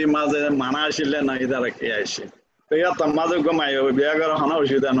সোসাইটির মাঝে মানা আসলে না ইদারা কে আসে তো ইয়ার মাঝে গমাই বিয়া করার খন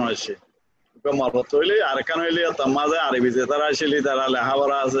অসুবিধা নয় মরত হইলে আর কেন হইলে মাঝে আরবি যে তারা আসলে তারা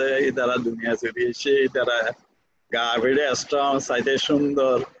লেখাপড়া আছে তারা দুনিয়া চলি এসে তারা গা ভিড়ে স্ট্রং সাইতে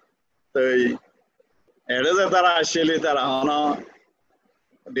সুন্দর তো এড়ে যে তারা আসলে তারা হন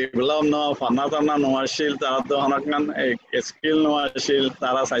ডেভেলপ ন ফান্না টান্না নোয়াছিল তারা তো অনেকখান স্কিল নোয়াছিল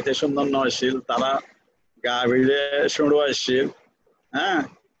তারা সাইতে সুন্দর নোয়াছিল তারা গা ভিড়ে শুরু আসছিল হ্যাঁ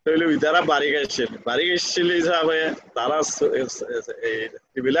তৈলে তারা বাড়ি গেছিল হিসাবে তারা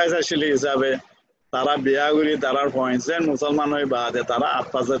সিভিলাইজ আসছিল হিসাবে তারা বিয়া করি তারার পয়েন্ট মুসলমান হয়ে বাদে তারা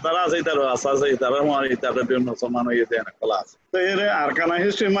আত্মাছে তারা আছে তারা আশাছে তারা মারি তারা মুসলমান হয়ে দেন কলা আছে তো এর আরকানা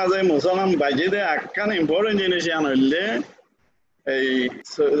হিস্ট্রির মাঝে মুসলমান বাইজে দে একখান ইম্পর্টেন্ট জিনিস আন হইলে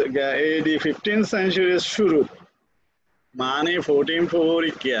এই 15th সেঞ্চুরির শুরু মানে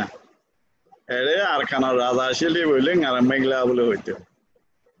 1404 কিয়া এরে আরখানার রাজা আসলে বললে মেঘলা বলে হইতো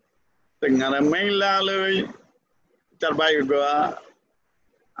মেঘলা লই তার বাইক গোয়া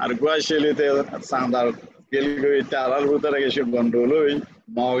আর গোয়া শিলিতে সান্দার গেল গই তারার ভিতরে গেছে গন্ডল হই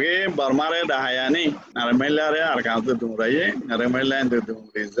মগে বর্মারে ডাহায়ানি মেলারে আর কাউতে দুমরাইয়ে মেলা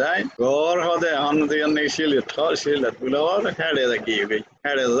দুমরি যায় ঘর হদে এখন দিকে শিল শিল তুলর হেড়ে কি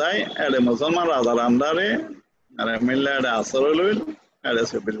হেড়ে যায় এড়ে মুসলমান রাজার আন্ডারে মেলা এড়ে আসর লইল এড়ে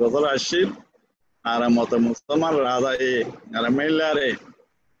 24 বছর আসছিল আর মতো মুসলমান রাজা মেলারে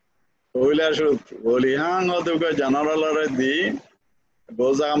কইলা শুধু বলি হাং হতে জেনারেলরে দি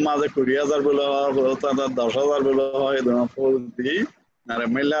বোঝা মাঝে 20,000 বলে 10,000 বলে হয় ফুল দি আর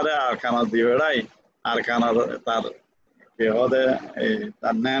মেলারে আর খানা দি বেড়াই আর খানার তার কে হদে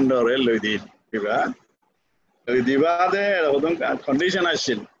তার ন্যান্ডরে লই দি দিবা লই দিবা দে ওদম কন্ডিশন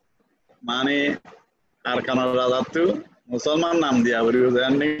আসছিল মানে আর খানার রাজা তো মুসলমান নাম দিয়া বলি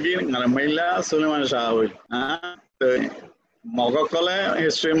নাকি আর মেলা সুলেমান শাহ হইল হ্যাঁ তো মগকলে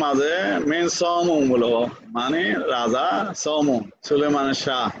হিস্ট্রির মাঝে মেন সমুং বলো মানে রাজা সমুং সুলেমান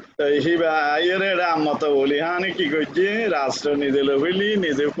শাহ তো হিবাইয়ের মতো বলি হানি কি করছি রাষ্ট্র নিজে লইলি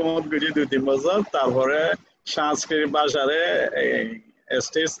নিজে হুকুমত করছি 2-3 বছর তারপরে সংস্কৃত ভাষারে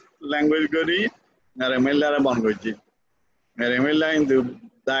স্টেট ল্যাঙ্গুয়েজ করি মেলারে বন করছি মেলা কিন্তু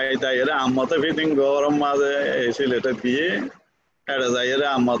তাই মতো ফিটিং গরম মাঝে সিলেটে দিয়ে এড়ে যাই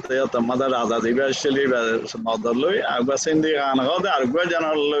আমাতে তোমাদের রাজা দিবে আসলে মদর লই আগুয়া সিন্ধি খান হতে আগুয়া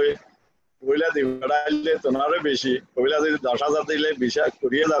জানার লই কইলা দিবে তোমারও বেশি কইলা যদি 10,000 দিলে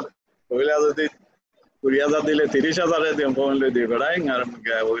 20,000 20,000 যদি 20,000 দিলে 30,000 দিয়ে পৌঁছলে দিয়ে বেড়াই আর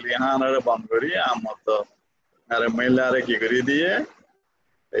ওইলি হানারে বন্ধ করি আমত আর মহিলারে কি করে দিয়ে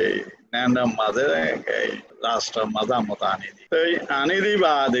এই ন্যান্ডাম মাঝে এই রাষ্ট্রের মাঝে আমত আনি দিই তো এই আনি দি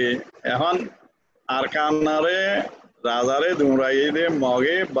বাদে এখন আর কান্নারে রাজারে দুমরাই দিয়ে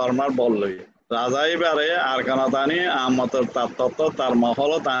মগে বর্মার বললই রাজাই বারে আর কানাত আনি আমতর তার তত্ত্ব তার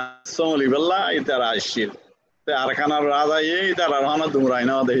মহল তালিবেল্লা ইতারা আসছিল আরখানার রাজা ইতারা হন দুমরাই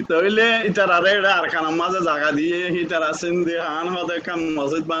না দেই তইলে ইতারারে আরখানার মাঝে জায়গা দিয়ে ইতারা সিন্ধি হান হতে কান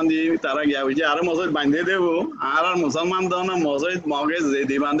মসজিদ বান্ধি তারা গিয়া হইছে আর মসজিদ বান্ধে দেব আর মুসলমান দন মসজিদ মগে যে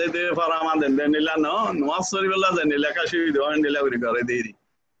দি বান্ধে দে ফরামা দেন নিলা ন নওয়াজ শরীফল্লা যে নিলা কাশি দোয়ান নিলা করে করে দেই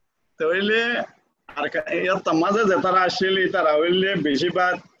তইলে আর এত মাঝে যে তারা আসছিল তারা হইলে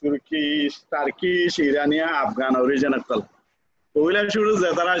বেশিরভাগ টার্কি ইরানিয়া আফগান অরিজিনাল কল ওইলা শুরু যে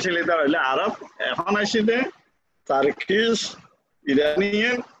তারা আসছিল তারা হইলে আরব এখন আসিলে টার্কিশ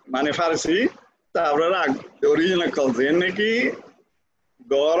ইরানিয়ান মানে ফার্সি তারপরে অরিজিনাল কল যে নাকি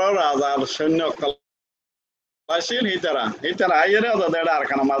গড় রাজার সৈন্য কল আসিল হিতারা আইয়ারে তাদের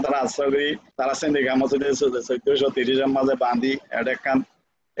আরখানা মাদার আশ্রয় তারা সিন্দিকা মসজিদে 1430 মাঝে বান্ধি এডেকান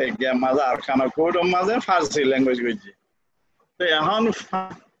মাঝে আরখানা কোড মাঝে ফার্সি ল্যাঙ্গুয়েজ করছে তো এখন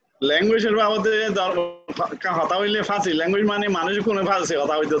ল্যাঙ্গুয়েজের বাবদে কথা হইলে ফার্সি ল্যাঙ্গুয়েজ মানে মানুষ কোনো ফার্সি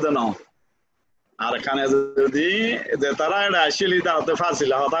কথা হইতে না আর খানে যদি যে তারা এটা আসিলি তাহলে ফার্সি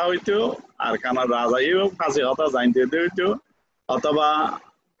কথা হইতো আর খানার রাজাইও ফার্সি কথা জানতে হইতো অথবা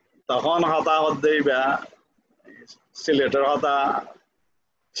তখন হতা হতেই বা সিলেটের হতা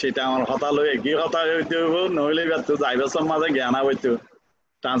সেটা আমার হতা লই একই হতা হইতে হইব নইলে তো যাইবার মাঝে জ্ঞান হইতো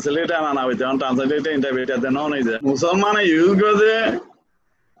ট্রান্সলেটর আনা হইতো ট্রান্সলেটর ইন্টারপ্রেটার দেন নাই যে মুসলমান ইউজ করে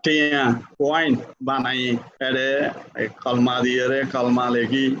টিয়া পয়েন্ট বানাই এরে কলমা দিয়ে রে কলমা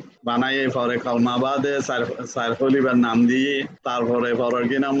লেখি বানাই পরে কলমা বাদে সারফলিবার নাম দিয়ে তারপরে পরের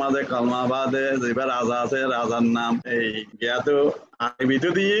কি নাম মাঝে কলমা বাদে যেবার রাজা আছে রাজার নাম এই জ্ঞাতো আরবিতে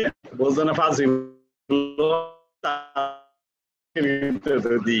দিয়ে বলতো না ফার্সি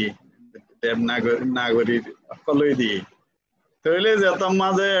দিয়ে নাগরিক কলই দিয়ে তইলে যত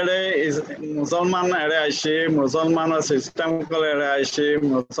মাঝে এড়ে মুসলমান এড়ে আসছে মুসলমানের সিস্টেম কল এড়ে আসছে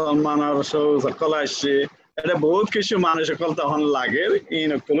মুসলমানের সকল আসছে এটা বহুত কিছু মানুষ সকল তখন লাগে এই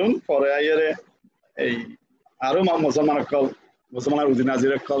নকলুন পরে আইয়ারে এই আরো মুসলমানের কল মুসলমানের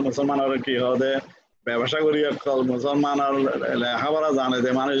উদিনাজির কল মুসলমানের কি হদে ব্যবসা করি কল মুসলমানের লেখাপড়া জানে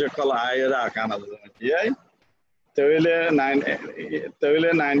যে মানুষ কল আইয়ারে আকানা যাই তইলে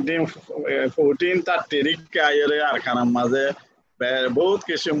 1914 আইয়ারে আরখানার মাঝে বহুত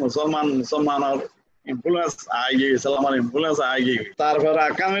কিছু মুসলমানের ইনফ্লুয়েন্স আগে ইসলামের ইনফ্লুয়েন্স আগে তারপর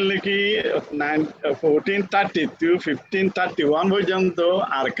আরকান কি 1432 1531 পর্যন্ত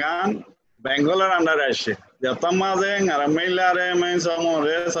আরকান বেঙ্গলের আন্ডারে আসে যত মাঝে আরামাইলারে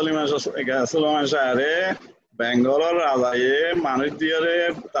মাইনসমরে সুলেমান শাহরে বেঙ্গলের রাজায়ে মানুষ দিয়ে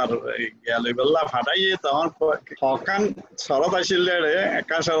তার গেলিবেল্লা ফাটাইয়ে তখন হকান শরৎ আসিলে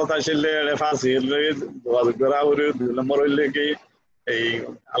একা শরৎ আসিলে ফাঁসি যোগাযোগ করা হলে 2 নম্বর হইলে কি এই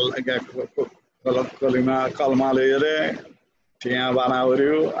কলিমা কলমা লইরে টিয়া বানা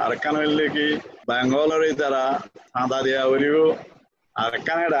হরিও আর কান হইলে কি বেঙ্গলের তারা আদা দিয়া হরিও আর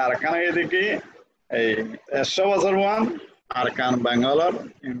কানে দেখি এই 100 বছর মান আরকান বেঙ্গলের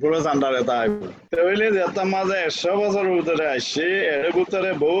ইনফ্লুয়েন্স আন্ডারে তাই তইলে যত মাঝে 100 বছর ভিতরে আসছে এর ভিতরে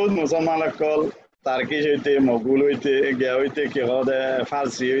বহুত মুসলমান কল টার্কিশ হইতে মোগল হইতে গিয়া হইতে কি হদে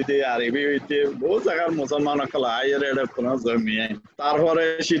ফার্সি হইতে আরবি হইতে বহুত জায়গার মুসলমান কল আইয়ের এটা কোনো জমি তারপরে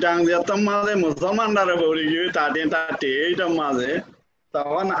সিটাং যত মাঝে মুসলমানরা বলি গিয়ে 1338 মাঝে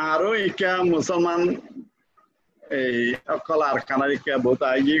তখন আরো ইকা মুসলমান এই কল আরকানের ইকা বহুত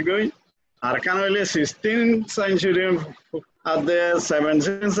আইগি গই আরকান হইলে 16th century আর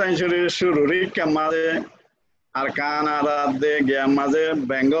 17th century শুরুর ইকা মাঝে আরকান আর গিয়া মাঝে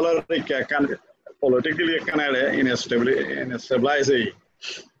বেঙ্গলের ইকা politically এখানে ইনস্টেবলাইজ হই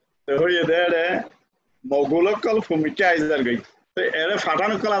তো হইয়ে দেড়ে মগুলকল ভূমিকা আইজার গই তো এরে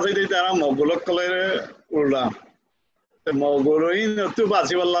ফাটানকল আছে তারা মগুলকলের উড়লা তো মগুলই নতু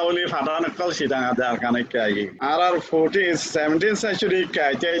বাঁচিবল্লা বলি ফাটানকল সিটাঙা দে আরকানে কাই আর 17th century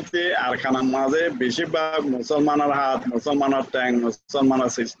কাইতে আরকানার মাঝে বেশিরভাগ মুসলমানের হাত মুসলমানের ট্যাং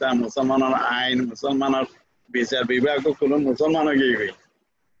মুসলমানের সিস্টেম মুসলমানের আইন মুসলমানের বিচার বিভাগ কোনো মুসলমানের গিয়ে গই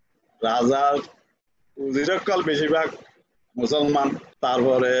রাজার উজিরকল বেশিরভাগ মুসলমান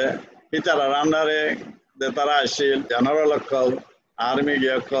তারপরে ইতারার আন্ডারে তারা আসছিল জেনারেল কল আর্মি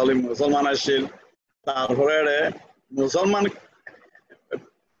গিয়া কল মুসলমান আসছিল তারপরে মুসলমান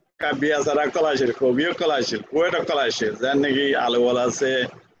কাবিয়া সারা কল আসছিল কবিও কল আসছিল কুয়েট কল আসছিল যেন নাকি আলুওয়াল আছে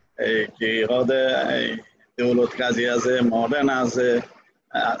এই কি হদে এই দৌলত কাজী আছে মডার্ন আছে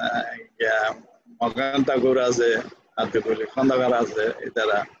অকান ঠাকুর আছে আতিকুলি খন্দকার আছে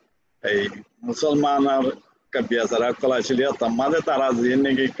এটারা এই মুসলমানের কাবিয়া যারা কলা ছিল তামাদে তারা যে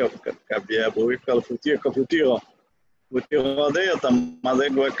নাকি কাবিয়া বই কল ফুটিও দে তামাদে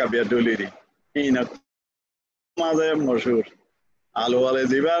গো কাবিয়া ডলিরি ইনা মাঝে মশহুর আলু আলে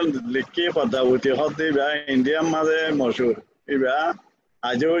দিবা লিখি পদ্মাবতী হদ দিবা ইন্ডিয়ান মাঝে মশহুর ইবা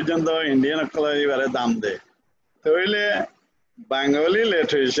আজ পর্যন্ত ইন্ডিয়ান কলা এবারে দাম দেয় তাহলে বাঙালি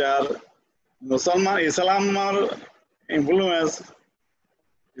লিটারেচার মুসলমান ইসলামের ইনফ্লুয়েন্স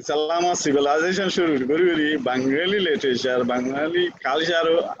ইসলাম সিভিলাইজেশন শুরু করি বাঙালি লিটারেচার বাঙালি কালচার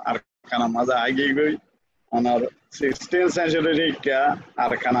আর খানা মাঝে আগে গই আমার 16th সেঞ্চুরি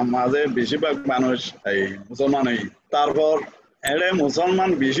আর খানা মাঝে বেশিরভাগ মানুষ এই মুসলমান তারপর এড়ে মুসলমান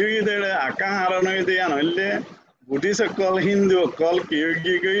বেশি আঁকা হারানো দিয়ে নইলে বুদ্ধিস অকল হিন্দু অকল কি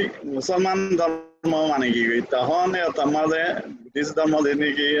গই মুসলমান ধর্ম মানে কি গই তখন মাঝে বুদ্ধিস্ট ধর্ম দিনে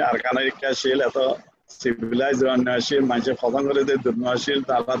আর খানা ছিল এত সিভিলাইজ আসছিল মানুষের খতম করে দিয়ে দুর্ন আসছিল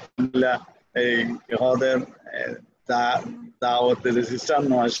তারা এই ইহদের দাওয়াতের সিস্টেম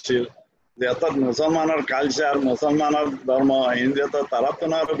আসছিল যে অর্থাৎ মুসলমানের কালচার মুসলমানের ধর্ম হিন্দু তারা তো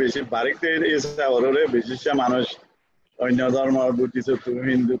আরো বেশি বারিক ওরে বিশিষ্ট মানুষ অন্য ধর্ম বুদ্ধিস্ট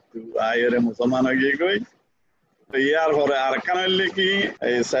হিন্দু আইরে মুসলমান হয়ে গই ইয়ার পরে আর কানলে কি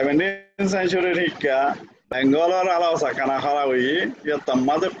এই 17th সেঞ্চুরির শিক্ষা বেঙ্গলের আলাও সাকানা খারা হয়ে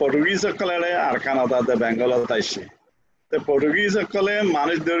তাম্মাদে পর্তুগিজ সকলে আর কানাতে বেঙ্গলত আইসে তো পর্তুগিজ সকলে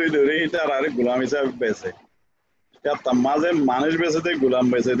মানুষ ধরে তার আর গোলাম হিসাবে বেছে তাম্মাদে মানুষ বেছে গোলাম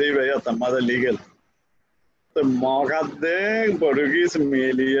বেছে দিয়ে ভাইয়া তাম্মাদে লিগেল তো মগাদে পর্তুগিজ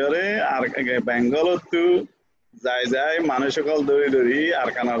মিলিয়রে আর বেঙ্গলত যাই মানুষ সকল ধরি আর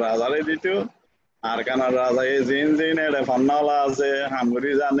কানা রাজারে দিত আর কানার রাজা জিন এটা ফন্নাওয়ালা আছে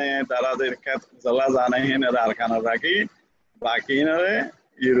হামগুড়ি জানে তারা জলা জানে হিনের আর কানার রাখি বাকি হিনরে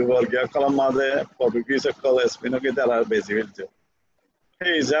ইউরোপর গিয়া কলম মাঝে পর্তুগিজ সকল স্পেনকে তারা বেশি ফেলছে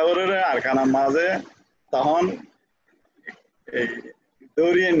এই হিসাবে আর কানার মাঝে তখন এই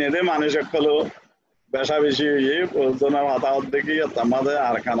দৌড়িয়ে নেদে মানুষ সকল বেশা বেশি হয়ে ওজনের হতাহত দেখি তার মাঝে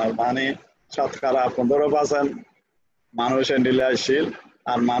আর কানার মানে 15% মানুষের নিলে আসছিল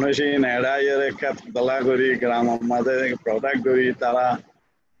আর মানুষই নেড়াইয়ের ক্ষেত দলা করি গ্রাম মাঝে প্রোডাক্ট করি তারা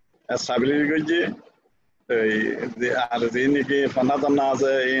স্টাবলিশ করছে আর যে নাকি ফন্না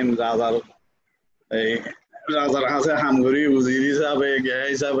আছে ইন রাজার কাছে হামগুড়ি উজির হিসাবে গিয়া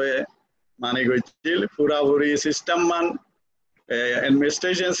হিসাবে মানে করছিল পুরাপুরি সিস্টেম মান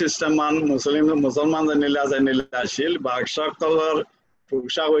এডমিনিস্ট্রেশন সিস্টেম মান মুসলমান নিলে আসছিল বাকসকলের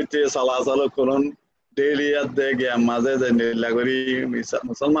ফুকসা হইতে চলাচল করুন ডেইলি গিয়া মাঝে যে নীলা করি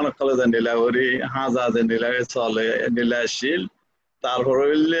মুসলমান সকলে যে নীলা করি হাজা যে নীলা চলে নীলা আসছিল তারপর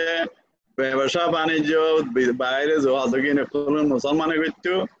হইলে ব্যবসা বাণিজ্য বাইরে যাওয়া দেখি মুসলমানে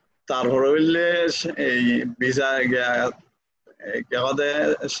করতো তারপর হইলে এই ভিসা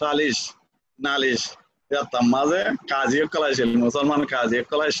সালিশ নালিশ তার মাঝে কাজী সকল আসছিল মুসলমান কাজী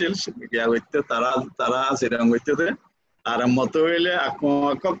সকল আসছিল গিয়া করতে তারা সেরকম করতে আর মতো হইলে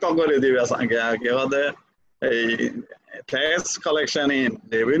করে দিবে এই ট্যাক্স কালেকশন ইন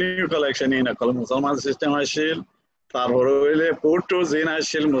রেভিনিউ কালেকশন ইন অকল মুসলমান সিস্টেম আসছিল তারপর হইলে পোর্ট টু জিন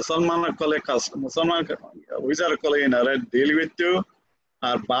আসছিল মুসলমান কলে মুসলমান উইজার কলে ইনারে ডিল করতো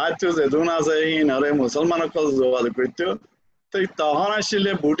আর বাদ যেদুন আছে ইনারে মুসলমান কল যোগাযোগ করতো তো তখন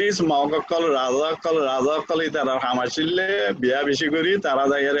আসলে ব্রিটিশ মগকল রাজা তারা হাম আসলে বিয়া বেশি করি তারা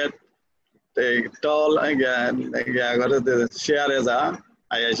যাইয়ারে টল শেয়ারে যা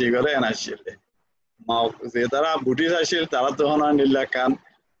আইসি করে এনাছিল যে তারা ব্রিটিশ আসছিল তারা তখন নিলা কান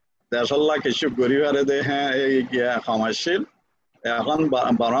 1.5 লাখ কিছু গরিবারে দে হ্যাঁ এই কম আসছিল এখন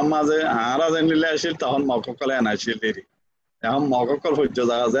বরম মাঝে আরা যে নিলে আসছিল তখন মগকলে এনাছিল এখন মগকল সহ্য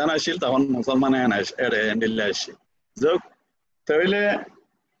জায়গা যেন আসছিল তখন মুসলমানে নিলে আসছিল যোগ তাহলে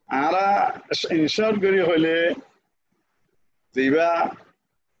আরা ইনশর্ট করি হইলে যিবা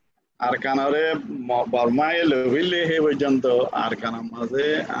আর কানারে বর্মায় লভিলে হে পর্যন্ত আর কানার মাঝে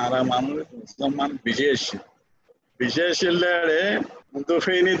আর মানুষ মুসলমান বিশেষ কিন্তু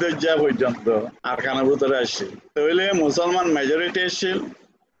ফেনি দরজা পর্যন্ত আর কানার ভিতরে আসছিল তাহলে মুসলমান মেজরিটি আসছিল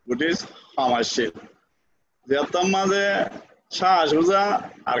ব্রিটিশ কম আসছিল যেতার মাঝে শাহ সুজা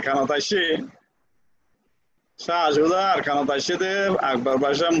আর কানাত আসছে শাহ সুজা আর কানাত আসছে দে আকবর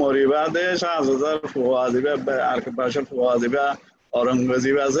বাদশা মরিবা দে শাহ সুজার ফুয়া দিবা আকবর বাদশা ফুয়া দিবা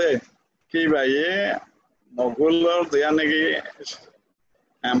औरंगजेब আছে কি ভাইয়ে মোগলর দিয়া নাকি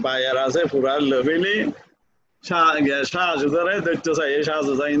এম্পায়ার আছে পুরা লবিলি শাহজুদারে দৈত্য চাই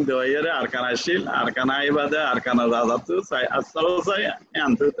শাহজুদা ইন্দু আইয়ারে আরকান আসছিল আরকানা আইবাদে আরকানা রাজা তো চাই আসলো চাই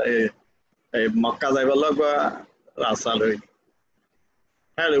আনতো এই মক্কা যাইবার লগ রাস্তা লই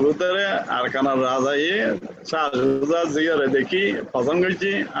এর ভিতরে আরকানার রাজাই শাহজুদার জিয়ারে দেখি পছন্দ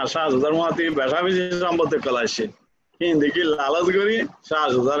করছি আর শাহজুদার মহাতি বেশা বেশি সম্পত্তি কলাইছে কিন্তু দেখি লালচ করি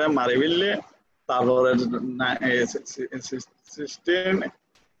শাহজুদারে মারি ফেললে তারপরে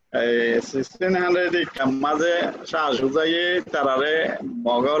 1600 মাঝে শাহজুদাই তারারে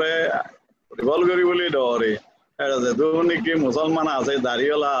মগরে রিভল করি বলি ডরে এটা যেহেতু নাকি মুসলমান আছে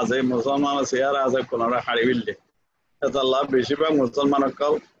দাড়িওয়ালা আছে মুসলমান চেয়ার আছে কোনরা হারি ফেললে এটা লাভ বেশিরভাগ মুসলমান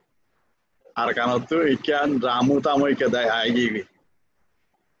কল আরকানত ইকা রামু তামু ইকে দেয় আইগি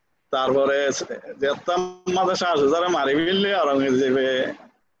তারপরে যেতাম মাঝে শাহজুদারে মারি ফেললে আওরঙ্গজেবে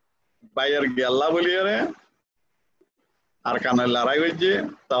বাইয়ের গেল্লা বলিয়ে আরকানের লড়াই হয়েছে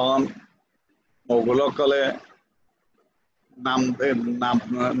তখন মোগল কলে নাম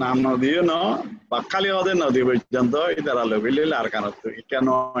নাম নদীও ন বাক্কালি হদে নদী পর্যন্ত তারা লবিলে আরকানত ইকা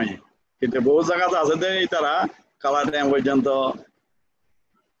নয় কিন্তু বহু জায়গাতে আছে যে তারা কালা ড্যাম পর্যন্ত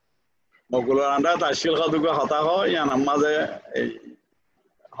মগুলোর আন্ডা তার শিলকা দুগা হতা হয় ইয়ান মাঝে এই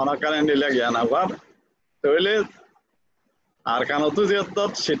হনকানে নিলে জ্ঞান আবার তইলে আরকানতো যে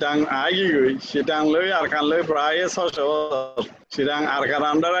সিটাং আগি গই সিটাং লই আরকান লই প্রায় 600 সিটাং আরকান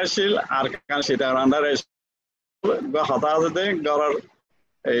আন্ডার আসিল আরকান সিটাং আন্ডার বা হতা আছে গড়ার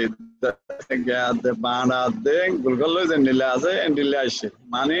এই বাঁধা দে গুলগল লই যে নিলে আছে নিলে আসিল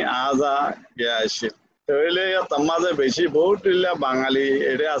মানে আজা গিয়া আসিল তইলে তামাজে বেশি বহুত বাঙালি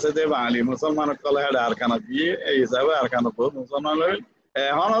এটা আছে যে বাঙালি মুসলমান কলে আরকান দিয়ে এই হিসাবে আরকান বহুত মুসলমান লই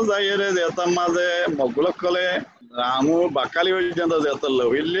এখনো যাইরে যে তামাজে মগুলক কলে রামু বাকালি পর্যন্ত যেত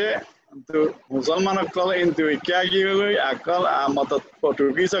লইলে কিন্তু মুসলমান কলে কিন্তু ইকা কি হই আকল মত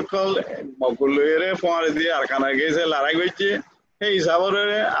পর্তুগিজ কল মগুলেরে ফোয়ারে দিয়ে আরকানা গেছে লড়াই হইছে এই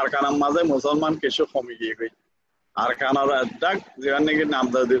হিসাবে আরকানার মাঝে মুসলমান কিছু কমে গিয়ে গই আরকানার ডাক যেখান নাকি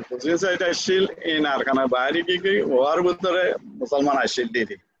নামদাদি পঁচিশ এটা আসছিল এই আরকানার বাইরে কি গই ওর ভিতরে মুসলমান আসছিল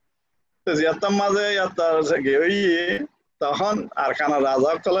দিদি তো যেতাম মাঝে গিয়ে তখন আরকানার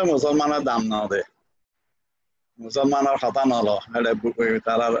রাজা কলে মুসলমানের দাম না দেয় মুসলমানের হতা নলো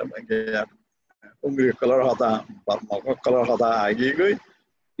তারা উংরি কলর হতা মকক কলর হতা আগি গই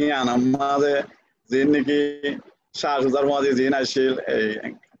ইয়ানার মাঝে যে নাকি শাহজুদার মাঝে যে আসছিল এই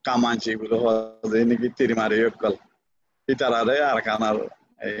কামাঞ্চি গুলো যে নাকি তিরিমারি কল তারারে আরকানার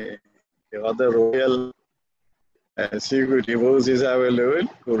এই রয়্যাল সিকিউরিটি বোর্ড হিসাবে লইল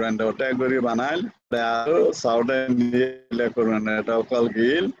কোরআনটা ওটা করে বানাইল আর সাউথ ইন্ডিয়া কোরআনটা কল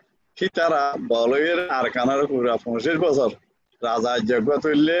গিল কি তারা বলয়ের আরকানার পুরা 25 বছর রাজা যজ্ঞ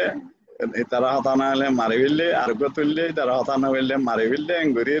তুললে তারা হতানা হলে মারি ফেললে আরোগ্য তুললে তারা হতানা হইলে মারি ফেললে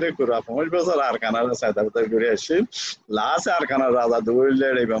ঘুরিয়ে পুরা 25 বছর আরকানার সাইদার ঘুরে আসছিল লাস্ট আরকানার রাজা দুইলে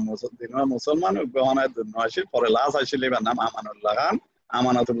এবার মুসলমান গহনায় দুর্ন আসিল পরে লাস্ট আসছিল এবার নাম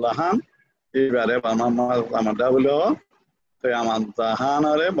আমানতুল্লাহ খান এইবারে আমারটা বলো তো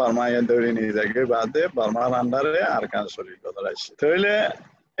আমানতাহানরে বর্মায় দৌড়ি নিয়ে যাকে বাদে বর্মার আন্ডারে আরকান শরীর কথা আসছে তাহলে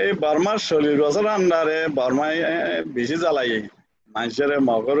এই বর্মার 40 বছর আন্ডারে বর্মায় বেশি জ্বালাই মানুষের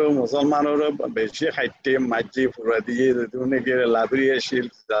মগরও মুসলমানেরও বেশি খাইতে মাঝি ফুরা দিয়ে নাকি লাভরি আসিল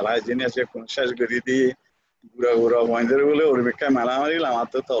জ্বালাই জিনিস কোন শেষ করে দিয়ে গুড়া গুড়া মহিন্দের বলে ওর বেক্ষা মেলা মারিল আমার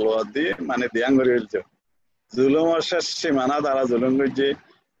তো তলোয়ার দিয়ে মানে দিয়াং করে ফেলছে জুলুমের শেষ সীমানা তারা জুলুম করছে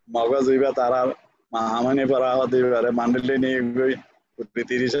মগজ হইবা তারা মাহামানি পড়া হতে পারে মান্ডলি নিয়ে গই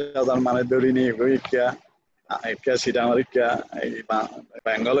 30,000 মানে দড়ি নিয়ে গই ইকা সিটামার ইকা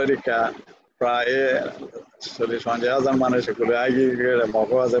বেঙ্গলের ইকা প্রায় 40-50,000 মানুষ সেগুলো আগে মগ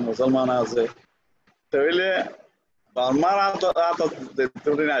আছে মুসলমান আছে তাহলে বর্মার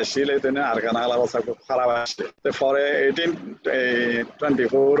দিন আসছিল আরকানা অবস্থা খুব খারাপ আসছে পরে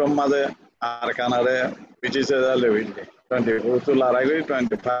 1824 মাঝে আরকানারে ব্রিটিশে লেবিলে 24 তো লড়াই করি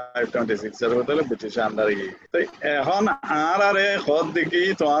 25-26 এর ভিতরে ব্রিটিশ আন্ডারে গিয়ে এখন আরে খদ দেখি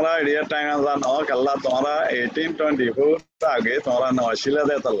তোমারা এরিয়া টাইম জানো কাল্লা তোমারা 1824 আগে তোমরা নশিলা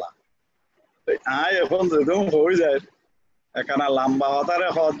দেতাল্লা এখন যদি হয়ে যায় এখানে লম্বা হতারে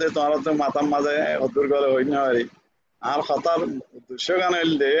খদ দিয়ে তোমরা তো মাথার মাঝে অদূর গলে হই না পারি আর হতার উদ্দেশ্য গান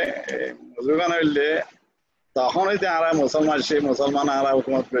হইলে মজু গান হইলে তখন হইতে আরা মুসলমান সেই মুসলমান আরা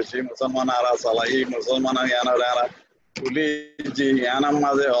হুকুমত বেশি মুসলমান আরা চালাই মুসলমান ইয়ানরে পুলিশ ইয়ানার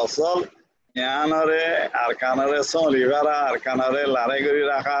মাঝে অসল ইয়ানরে আরকানারে চলিবারা আরকানারে লড়াই করে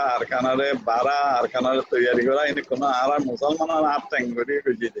রাখা আরকানারে বাড়া আরকানারে তৈরি করা এনে কোনো আরা মুসলমানের হাত ট্যাং করে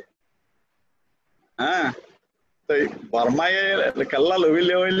খুঁজি দে হ্যাঁ তো বর্মায় কেল্লা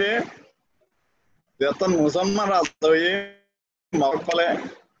লবিলে হইলে যতন মুসলমান রাজা হইয়ে মকলে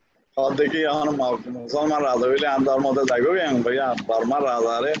দেখি এখন মুসলমান রাজা হইলে আন্দার মধ্যে যাইবই ভাইয়া বর্মার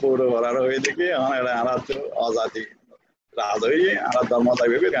রাজারে পৌর ভরার হয়ে দেখি এখন এটা আরা অজাতি রাজ হয়ে আর ধর্ম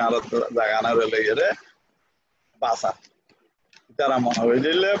থাকবে আর জায়গা না রইলে গেলে বাসা ইতারা মনে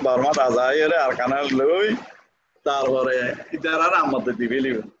হয়েছিল বর্মা রাজা এর আরকানা লই তারপরে ইতারা আমাদের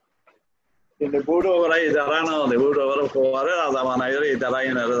দিবিলিব কিন্তু বুড়ো ওরা ইতারা না হলে বুড়ো ওরা পরে রাজা বানাই ইতারা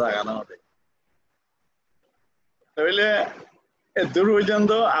এনারে জায়গা না হলে তাহলে দূর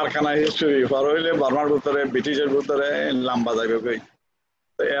পর্যন্ত আরকানা হিস্ট্রি পর হইলে বর্মার ভিতরে ব্রিটিশের ভিতরে লম্বা যাবে কই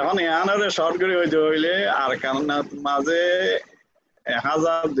এখন এখানে শর্ট করে হইতে হইলে আরকানার মাঝে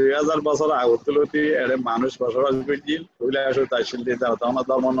 1000-2000 বছর আগতুলতি এর মানুষ বসবাস করছিল কৈলাসত আসছিল তারা তখন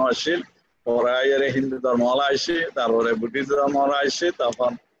ধর্ম আসছিল পরে এর হিন্দু ধর্ম আসছে তারপরে বুদ্ধিস্ট ধর্ম আসছে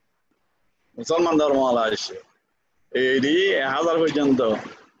তখন মুসলমান ধর্ম আসছে এই 1000 পর্যন্ত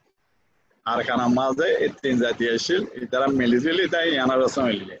আরকানার মাঝে এই তিন জাতি আসছিল তারা মিলিজুলি তাই এনার রসম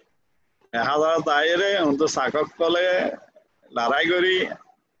মিলিলে 1000 তাইরে অন্ত সাকক কলে লড়াই করি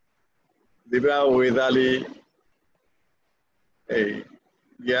দিবা ওয়েদালি এই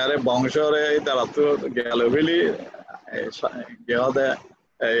গিয়ারে বংশরে তারা তো গেল বলি গেহদে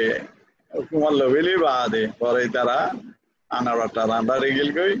এই কুমার লবিলি বাদে পরে তারা আনারটা রান্না রেগিল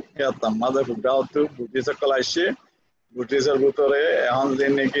গই হেতাম মাঝে ফুটা হতো ব্রিটিশ সকল আসছে ব্রিটিশের ভিতরে এখন যে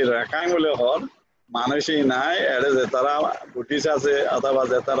নাকি রেখাই বলে হর মানুষই নাই এর যে তারা ব্রিটিশ আছে অথবা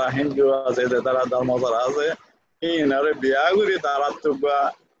যে তারা হিন্দু আছে যে তারা ধর্মধারা আছে ইনারে বিয়া করি তারা তো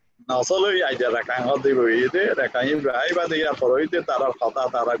নসলই আইজা রেখাই হতে বইতে রেখাই ভাই বা দিয়া পরইতে তারা কথা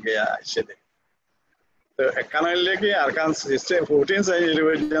তারা গিয়া আসছে তো এখানে কি আরকান সিস্টেম 14 সেঞ্চুরি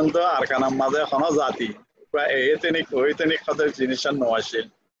পর্যন্ত আরকানার মাঝে কোনো জাতি বা এতেনিক ওইতেনিক খাদের জিনিস নয়াছিল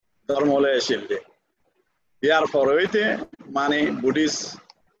ধর্মলে আসছিল ইয়ার পরইতে মানে বুদ্ধিস্ট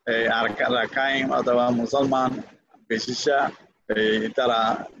আরকান রাখাই অথবা মুসলমান বিশেষা তারা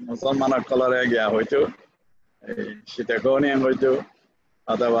মুসলমানের কলরে গিয়া হইতো সেটা গনিয়ান হইতো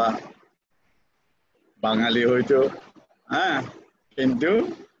অথবা বাঙালি হইতো হ্যাঁ কিন্তু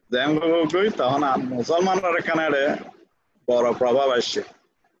যেমন তখন মুসলমানের এখানে বড় প্রভাব আসছে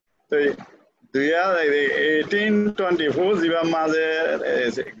তো 1824 যা মাঝে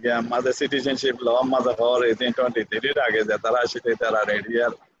মাঝে সিটিজেনশিপ ল মাঝে হওয়ার 1823 আগে যে তারা আসছে তারা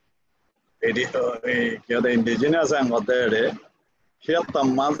রেডিয়ার ইন্ডিজিনাস আমাদের সেটা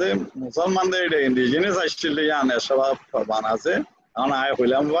মাঝে মুসলমানদের ইন্ডিজিনাস আসছিল জানে সব প্রমাণ আছে এখন আয়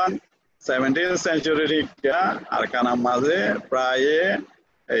হইলাম 17th সেঞ্চুরি আরকানার মাঝে প্রায়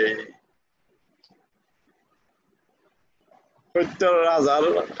এই 70,000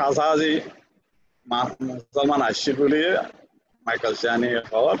 কাছাকাছি মুসলমান আসছে বলে মাইকেল চানি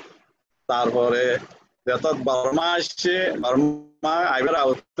খবর তারপরে যত বর্মা আসছে Varma আইবার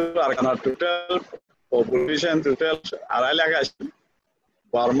আরকানার total population total 2.5 lakh আসছে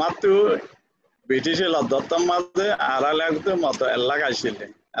বর্মা তো ব্রিটিশের লদ্দত্তম মাঝে 2.5 লাখ তো মতো 1 লাখ আসছিল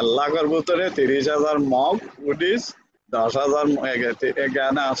 1 লাখের ভিতরে 30,000 মগ বুদ্ধিস্ট 10,000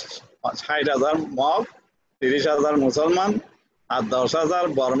 60,000 মগ 30,000 মুসলমান আর 10,000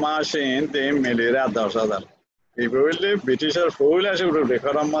 বর্মা আসেন মিলিয়ে 10,000 এই বললে ব্রিটিশের ফুল আসে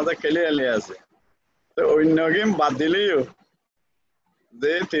রেখরার মাঝে খেলে এলে আছে তো অন্য গেম বাদ দিলেও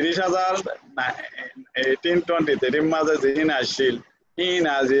যে 30,000 1823 মাঝে যেদিন আসছিল ইন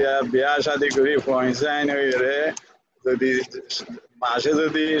আজিয়া বিয়া শাদি করে পয়সাইন হইরে যদি মাসে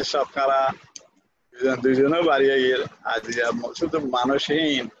যদি সবকারা দুজনও বাড়িয়ে গেল আজিয়া শুধু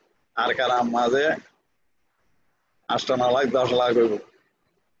মানুষহীন আর কারা মাঝে 8-9 লাখ 10 লাখ হইব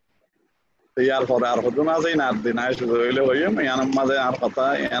ইয়ার পরে আর হতো না যাই না দিন আয় শুধু হইলে হইম ইয়ার মাঝে আর কথা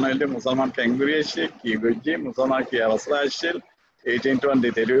এন হইলে মুসলমান ক্যাঙ্গুরি আসছে কি করছি মুসলমান কি অবস্থা আসছিল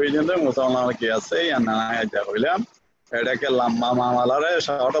 1823 পর্যন্ত মুসলমান কি আছে ইয়ার না যা হইলাম এটাকে লম্বা মামলারে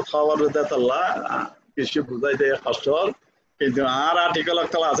হঠাৎ খবর দিতে তোলা কিছু বুঝাইতে কষ্ট কিন্তু আর আর্টিকেল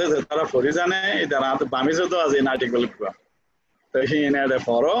একটা আছে যে তারা ফরি জানে তারা বামিছে তো আছে আর্টিকেল তো হিনে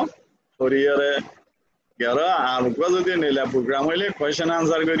পড়ো ফরিয়ারে গেল আর যদি নিলে প্রোগ্রাম হইলে কোয়েশ্চেন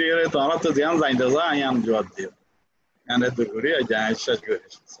আনসার করি তোমরা তো ধ্যান জানতে যা আমি আম জবাব দিও এনে তো করি যাই শেষ করি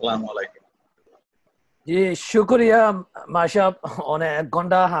আসসালামু আলাইকুম জি শুকরিয়া মাশাব অনেক 1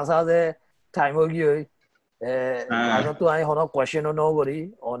 ঘন্টা হাসাতে টাইম হয়ে গিয়ে আনো তো আই হনো কোয়েশ্চেন নো করি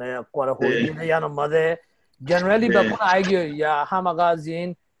অনেক করে হই না মাঝে জেনারেলি বাপন আই গিয়ে ইয়া হামাগা জিন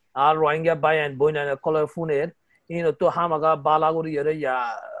আর রোহিঙ্গা বায়ান বইনা কলার ফোনের ইনো তো হামাগা বালা করি ইয়া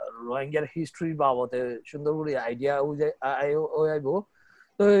রোহিঙ্গার হিস্ট্রি বাবদে সুন্দর করে আইডিয়া আইব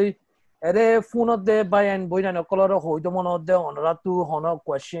তো এরে ফোনতে বায়ান বইনা কলার হইতো মনে হতে অনরা তো হনো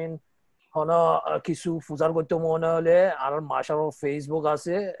কোয়েশ্চেন হনো কিছু ফুজার করতে মনে হলে আর মাশার ফেসবুক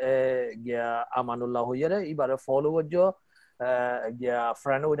আছে গিয়া আমানুল্লাহ হইয়ারে এবারে ফলো করছো গিয়া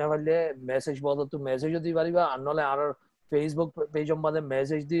ফ্রেন্ড হইনা ফেললে মেসেজ বলো তো মেসেজ দিতে পারিবা আর নলে আর ফেসবুক পেজ মাঝে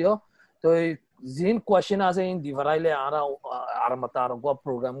মেসেজ দিও তো জিন কোয়েশ্চেন আছে ইন ডিভারাইলে আর মাতা আর গো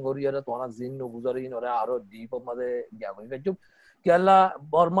প্রোগ্রাম করি আর তোনা জিন নো বুজারি নরে আরো ডিপ মাদে গিয়া কই গেছু কেলা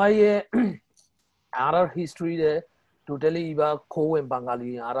বর্মাইয়ে আর হিস্ট্রি রে টোটালি ইবা খো এম বাঙালি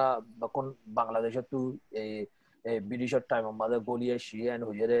আরা বকন বাংলাদেশে তু এই ব্রিটিশের টাইম মাদে গলিয়ে শিয়ান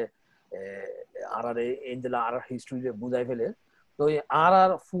হইরে আর এন্ডলা আর হিস্ট্রি রে বুঝাই ফেলে তো আর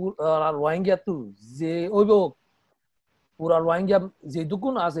ফুল আর রোহিঙ্গা তু যে ওইব পুরা রোহিঙ্গা যে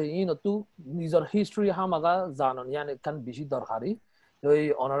দুকুন আছে ইনতু নিজের হিস্ট্রি হামাগা জানন ইয়ানে কান বেশি দরকারি তো এই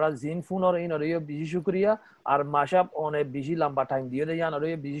অনারা জিন ফুনর ইনর বেশি শুকরিয়া আর মাসাব অনেক বেশি লম্বা টাইম দিয়ে দেয় ইয়ানর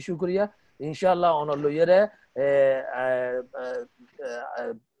বেশি শুকরিয়া ইনশাআল্লাহ অনর লইরে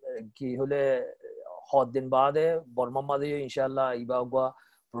কি হলে হদ দিন বাদে বর্মা মাদে ইনশাআল্লাহ ইবাগা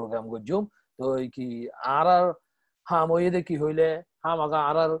প্রোগ্রাম গজুম তো কি আর হামইয়ে কি হইলে হামাগা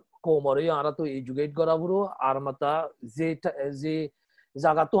আর কোমরে আরা তো এডুকেট করা পুরো আর মাতা যে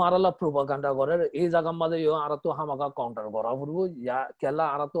জায়গা তো আরালা প্রোপাগান্ডা করে এই জায়গার মধ্যে আর তো হামাগা কাউন্টার করা পুরো ইয়া কেলা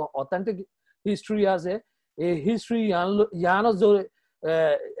আর তো অথেন্টিক হিস্ট্রি আছে এই হিস্ট্রি ইয়ান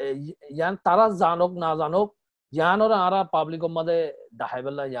ইয়ান তারা জানক না জানক ইয়ানর আরা পাবলিকের মধ্যে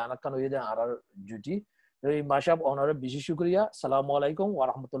দেখাইবেলা ইয়ান কান হইয়ে আর জুটি এই মাসাব অনারে বেশি শুকরিয়া আসসালামু আলাইকুম ওয়া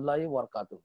রাহমাতুল্লাহি ওয়া বারাকাতুহু